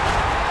goes.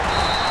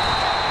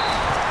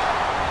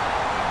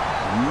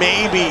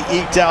 Maybe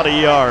eked out a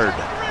yard.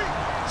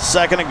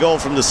 2nd and goal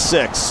from the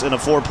 6 in a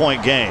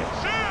 4-point game.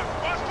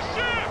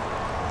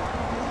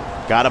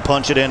 Got to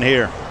punch it in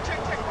here.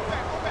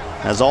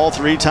 Has all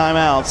 3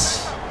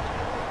 timeouts.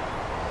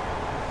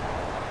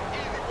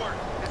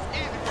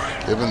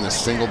 Given the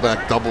single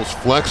back doubles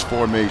flex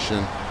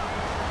formation.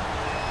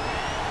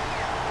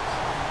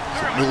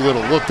 It's a new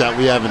little look that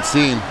we haven't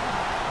seen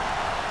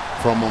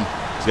from him.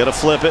 He's got to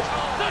flip it.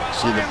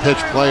 See the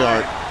pitch play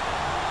art.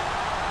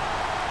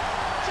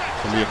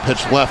 Gonna be a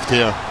pitch left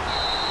here.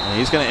 And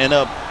he's going to end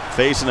up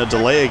facing a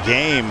delay of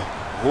game.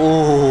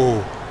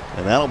 Ooh.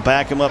 And that'll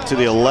back him up to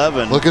the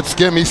 11. Look at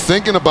Skim, he's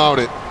thinking about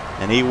it.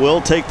 And he will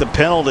take the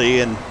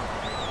penalty, and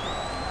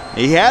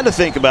he had to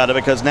think about it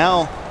because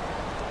now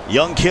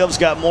young Kiv's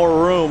got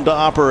more room to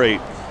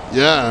operate.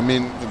 Yeah, I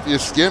mean, if you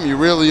skim, you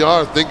really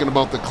are thinking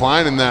about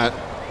declining that.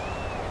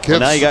 Well,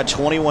 now you got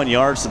 21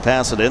 yards to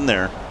pass it in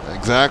there.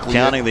 Exactly.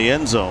 Counting the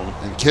end zone.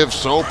 And Kiv's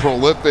so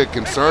prolific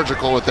and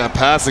surgical with that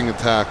passing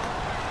attack.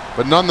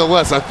 But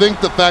nonetheless, I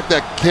think the fact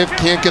that Kiv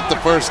can't get the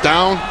first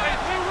down,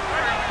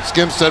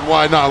 Skim said,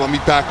 why not? Let me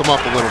back him up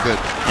a little bit.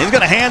 He's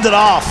going to hand it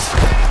off.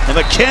 And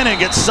McKinnon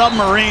gets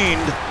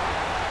submarined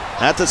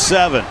at the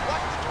 7.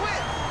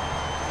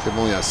 Kiv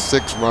only has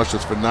 6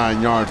 rushes for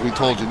 9 yards. We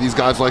told you, these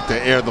guys like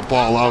to air the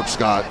ball out,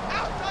 Scott.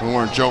 We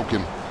weren't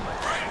joking.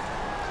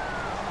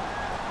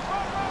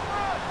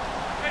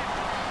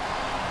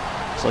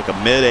 It's like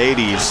a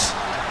mid-80s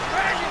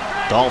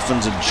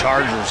Dolphins and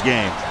Chargers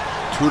game.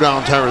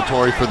 2-down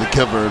territory for the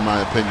Kiver, in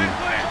my opinion.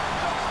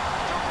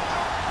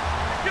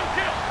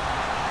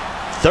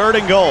 3rd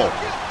and goal.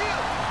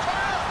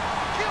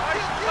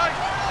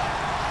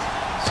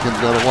 Skim's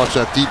got to watch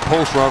that deep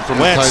post route from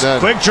the tight end.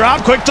 Quick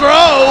drop, quick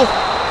throw.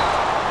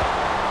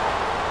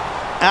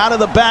 Out of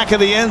the back of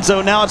the end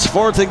zone. Now it's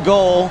 4th and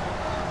goal.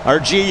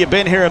 RG, you've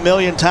been here a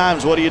million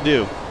times. What do you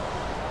do?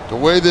 The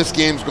way this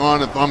game's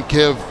gone, if I'm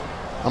Kiv,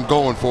 I'm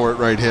going for it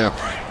right here.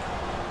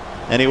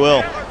 And he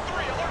will.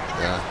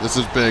 Yeah, this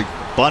is big.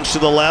 Bunch to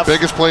the left.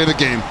 Biggest play of the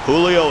game.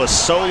 Julio is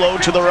solo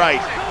to the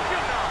right.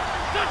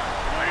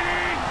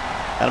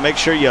 Got to make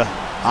sure you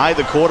eye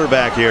the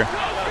quarterback here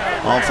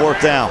on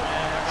 4th down.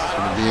 It's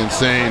going to be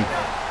insane.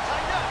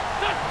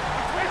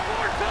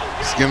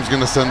 Skim's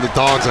going to send the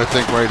dogs, I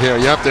think, right here.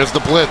 Yep, there's the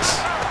blitz.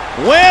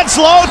 Wentz,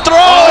 low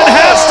throw, and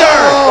Hester.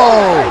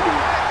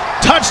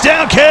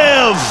 Touchdown,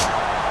 Kiv.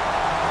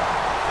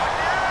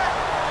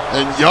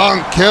 And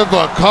young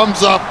Kiva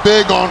comes up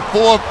big on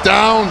 4th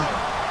down.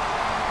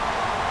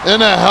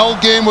 In a hell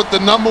game with the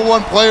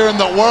 #1 player in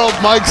the world,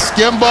 Mike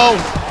Skimbo.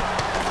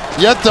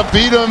 Yet to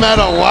beat him at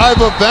a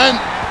live event.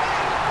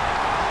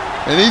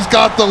 And he's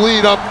got the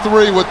lead up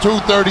 3 with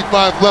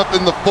 2:35 left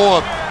in the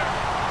 4th.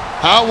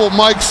 How will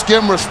Mike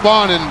Skim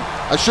respond? And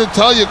I should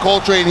tell you,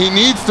 Coltrane, he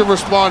needs to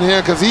respond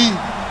here because he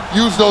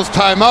used those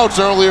timeouts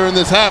earlier in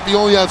this half. He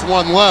only has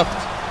 1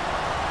 left.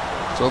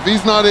 So if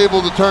he's not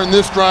able to turn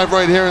this drive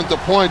right here into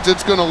points,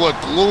 it's going to look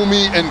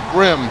gloomy and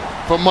grim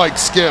for Mike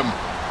Skim.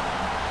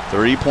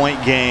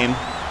 3-point game.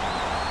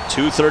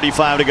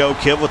 2:35 to go.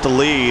 Kiv with the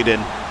lead.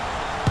 And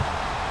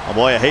oh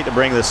boy, I hate to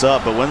bring this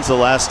up, but when's the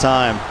last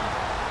time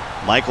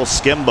Michael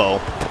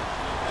Skimbo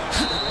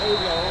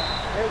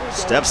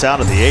steps out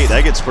of the 8?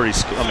 That gets pretty,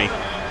 I mean,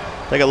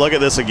 take a look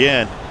at this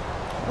again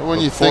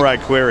before I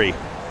query.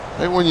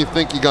 Hey, when you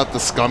think you got the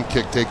scum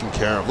kick taken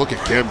care of. Look at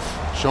Kiv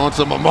showing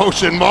some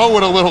emotion. Mo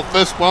with a little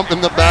fist bump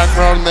in the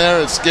background there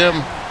as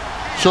Skim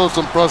shows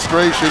some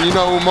frustration. You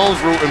know who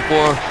Mo's rooting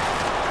for.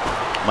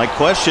 My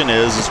question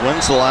is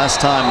when's the last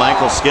time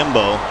Michael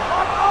Skimbo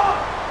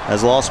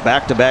has lost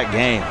back-to-back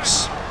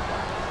games?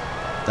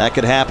 That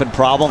could happen.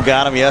 Problem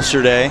got him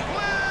yesterday.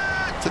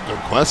 That's a good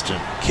question.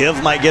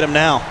 Kiv might get him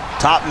now.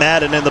 Top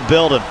Madden in the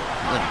building.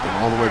 Yeah, been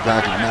all the way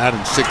back in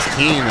Madden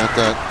 16 at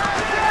that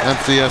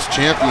MCS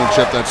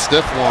championship, that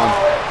stiff one.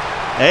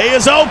 A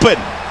is open.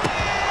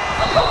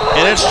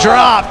 And it's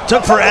dropped.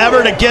 Took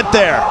forever to get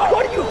there.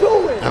 What are you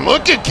doing? And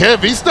look at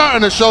Kiv. He's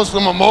starting to show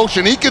some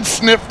emotion. He can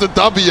sniff the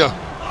W.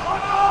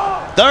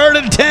 3rd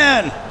and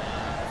 10.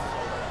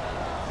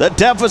 The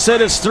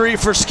deficit is 3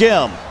 for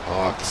Skim.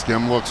 Oh,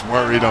 Skim looks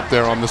worried up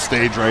there on the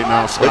stage right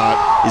now,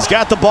 Scott. He's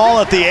got the ball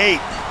at the 8.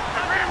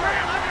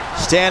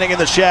 Standing in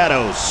the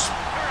shadows.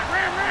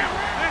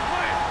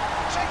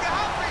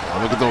 Oh,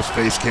 look at those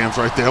face cams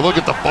right there. Look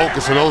at the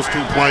focus of those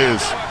 2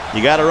 players.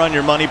 You got to run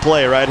your money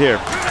play right here.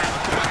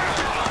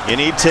 You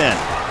need 10.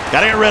 Got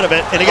to get rid of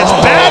it, and it gets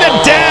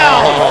batted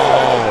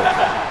down.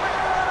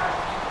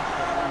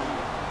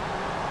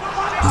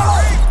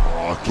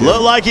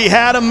 Looked like he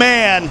had a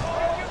man,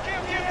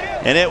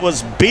 and it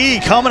was B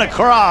coming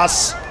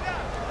across.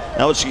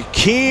 That was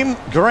Jakeem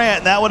Grant,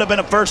 and that would have been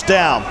a 1st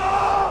down.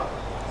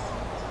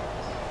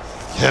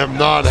 Kiv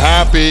not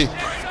happy.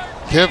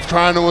 Kiv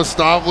trying to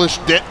establish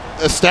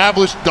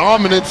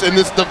dominance in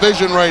this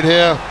division right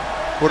here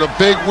with a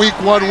big week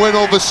 1 win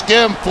over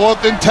Skim.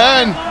 4th and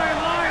 10.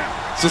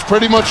 This is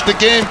pretty much the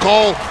game,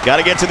 Cole. Got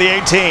to get to the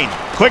 18.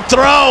 Quick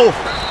throw.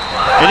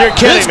 And you're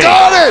kidding me. He's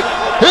got it.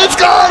 He's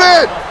got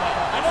it.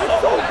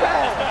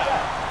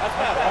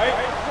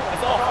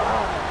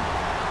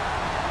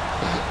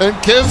 And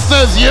Kiv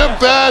says, you're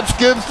bad.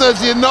 Skim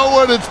says, you know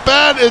what? It's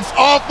bad. It's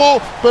awful.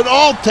 But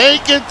I'll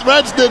take it.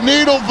 Threads the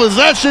needle.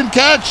 Possession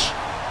catch.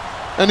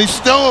 And he's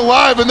still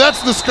alive. And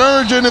that's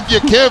discouraging if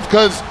you're Kiv,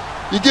 because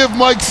you give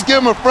Mike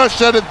Skim a fresh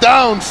set of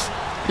downs.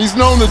 He's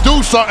known to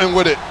do something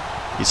with it.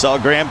 You saw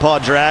Grandpa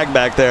drag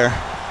back there.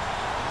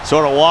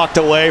 Sort of walked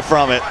away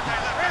from it.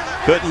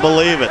 Couldn't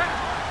believe it.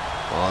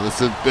 Oh,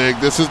 this is big.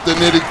 This is the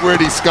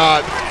nitty-gritty,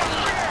 Scott.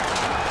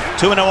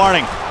 2-minute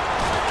warning.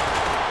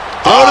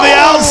 Throw to the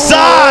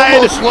outside.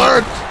 Almost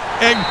worked.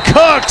 And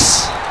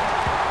Cooks.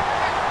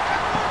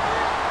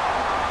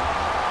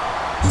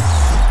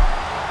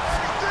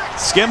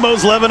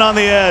 Skimbo's living on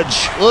the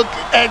edge. Look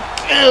at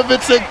Kiv.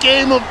 It's a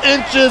game of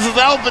inches. As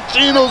Al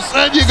Pacino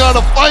said, you got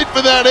to fight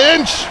for that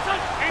inch.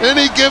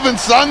 Any given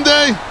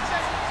Sunday?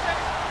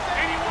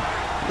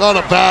 Not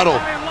a battle.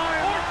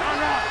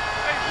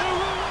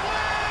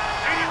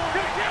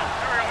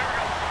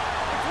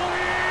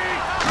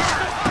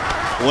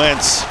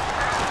 Wentz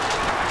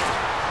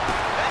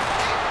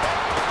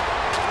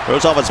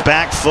throws off his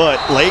back foot.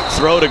 Late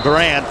throw to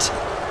Grant.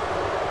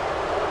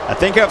 I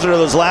think after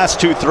those last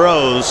two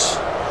throws,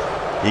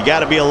 you got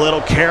to be a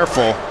little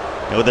careful.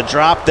 And with a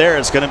drop there,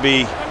 it's going to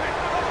be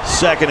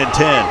 2nd and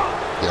 10.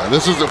 Yeah,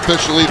 this is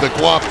officially the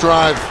G.O.A.T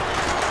drive.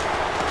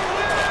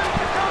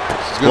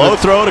 Low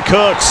throw to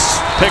Cooks.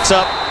 Picks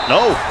up.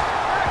 No.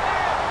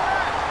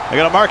 They're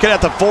going to mark it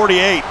at the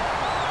 48.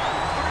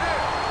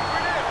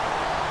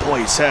 Boy,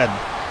 he's had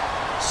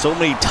so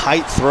many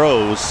tight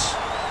throws.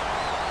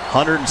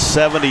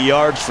 170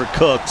 yards for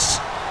Cooks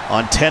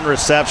on 10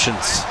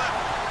 receptions.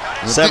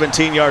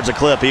 17 yards a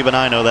clip, even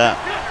I know that.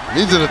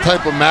 These are the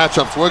type of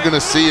matchups we're going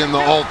to see in the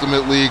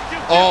Ultimate League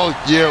all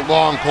year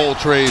long,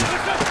 Coltrane.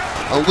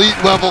 Elite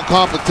level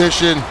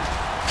competition.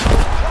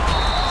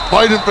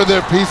 Fighting for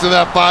their piece of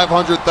that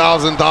 $500,000.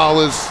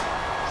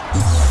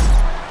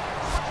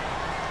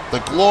 The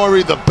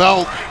glory, the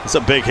belt. It's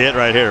a big hit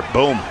right here.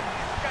 Boom.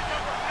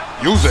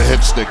 Use a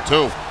hit stick,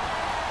 too.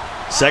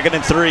 2nd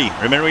and 3.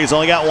 Remember, he's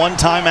only got one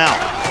timeout.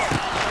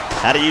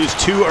 Had to use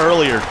 2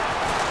 earlier.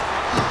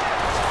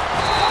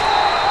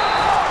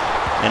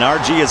 And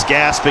RG is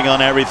gasping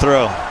on every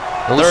throw.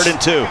 3rd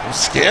and 2. It was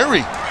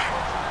scary.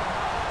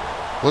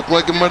 Looked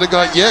like it might have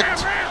got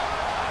yicked.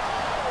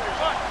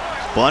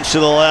 Bunch to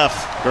the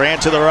left.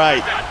 Grant to the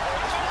right.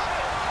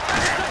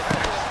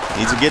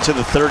 Needs to get to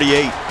the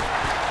 38.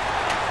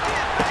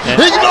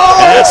 And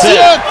that's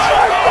it.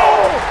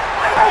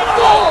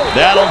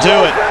 That'll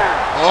do it.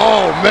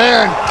 Oh,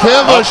 man.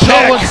 Kiva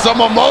showing some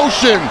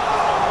emotion.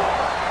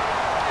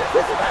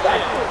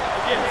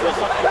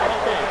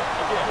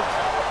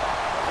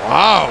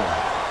 Wow.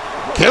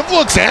 Kiv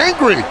looks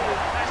angry.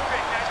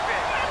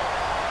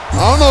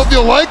 I don't know if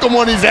you like him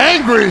when he's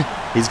angry.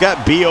 He's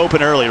got B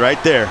open early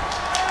right there.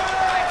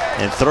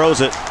 And throws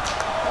it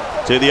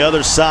to the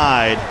other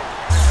side.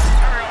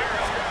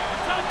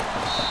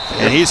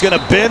 And he's going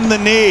to bend the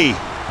knee.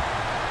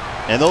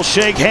 And they'll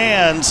shake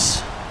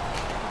hands.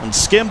 And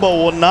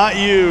Skimbo will not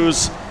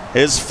use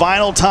his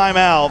final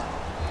timeout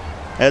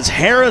as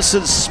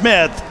Harrison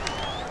Smith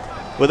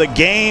with a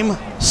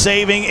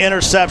game-saving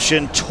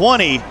interception,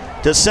 20-17.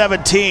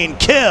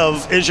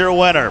 Kiv is your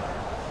winner.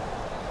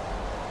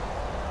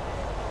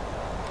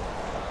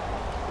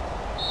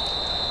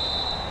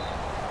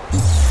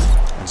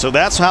 And so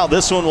that's how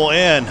this one will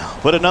end.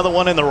 Put another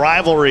one in the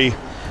rivalry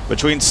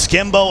between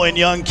Skimbo and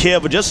young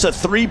Kiv. Just a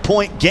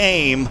 3-point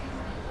game.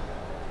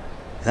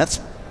 That's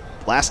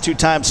last 2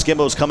 times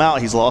Skimbo's come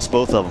out, he's lost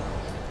both of them.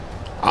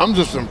 I'm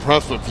just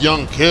impressed with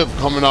young Kiv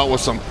coming out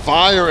with some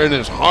fire in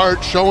his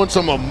heart, showing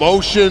some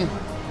emotion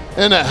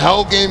in a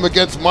hell game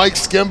against Mike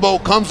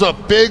Skimbo. Comes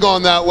up big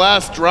on that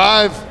last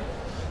drive.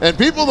 And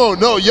people don't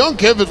know, young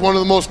Kiv is one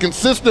of the most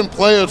consistent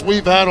players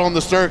we've had on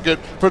the circuit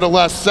for the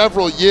last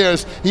several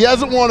years. He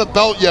hasn't won a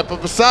belt yet,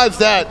 but besides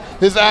that,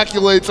 his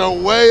accolades are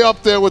way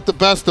up there with the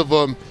best of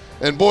them.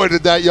 And boy,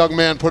 did that young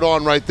man put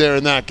on right there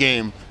in that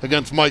game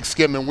against Mike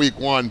Skim in week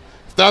 1.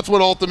 If that's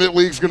what Ultimate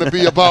League's going to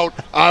be about,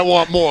 I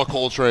want more,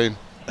 Coltrane.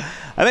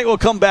 I think we'll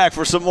come back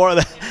for some more of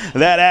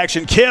that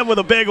action. Kiv with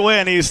a big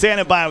win. He's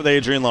standing by with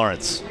Adrian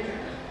Lawrence.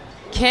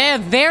 Kiv,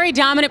 very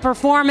dominant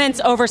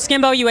performance over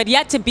Skimbo. You had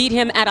yet to beat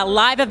him at a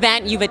live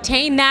event. You've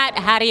attained that.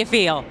 How do you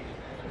feel?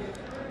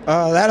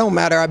 That don't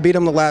matter. I beat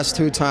him the last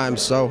 2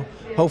 times, so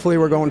hopefully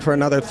we're going for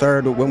another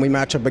third when we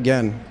match up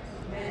again.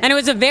 And it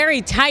was a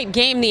very tight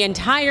game the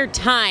entire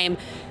time.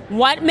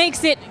 What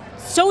makes it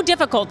so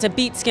difficult to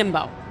beat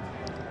Skimbo?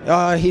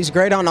 He's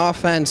great on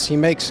offense. He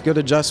makes good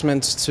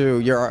adjustments to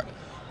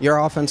your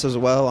offense as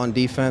well on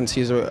defense.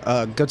 He's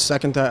a good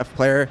second half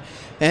player,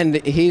 and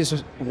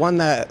he's one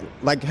that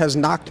has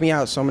knocked me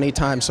out so many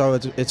times. So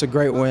it's a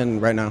great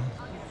win right now.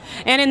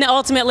 And in the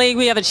Ultimate League,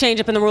 we have a change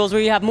up in the rules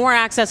where you have more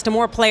access to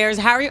more players.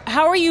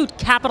 How are you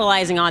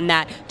capitalizing on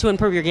that to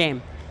improve your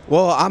game?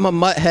 Well, I'm a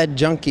Mutt-Head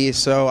junkie,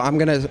 so I'm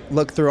going to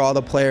look through all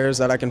the players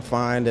that I can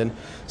find and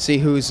see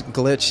who's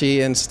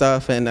glitchy and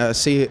stuff, and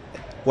see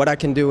what I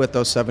can do with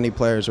those 70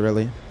 players,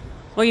 really.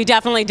 Well, you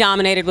definitely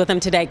dominated with them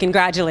today.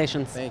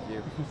 Congratulations. Thank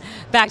you.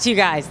 Back to you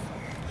guys.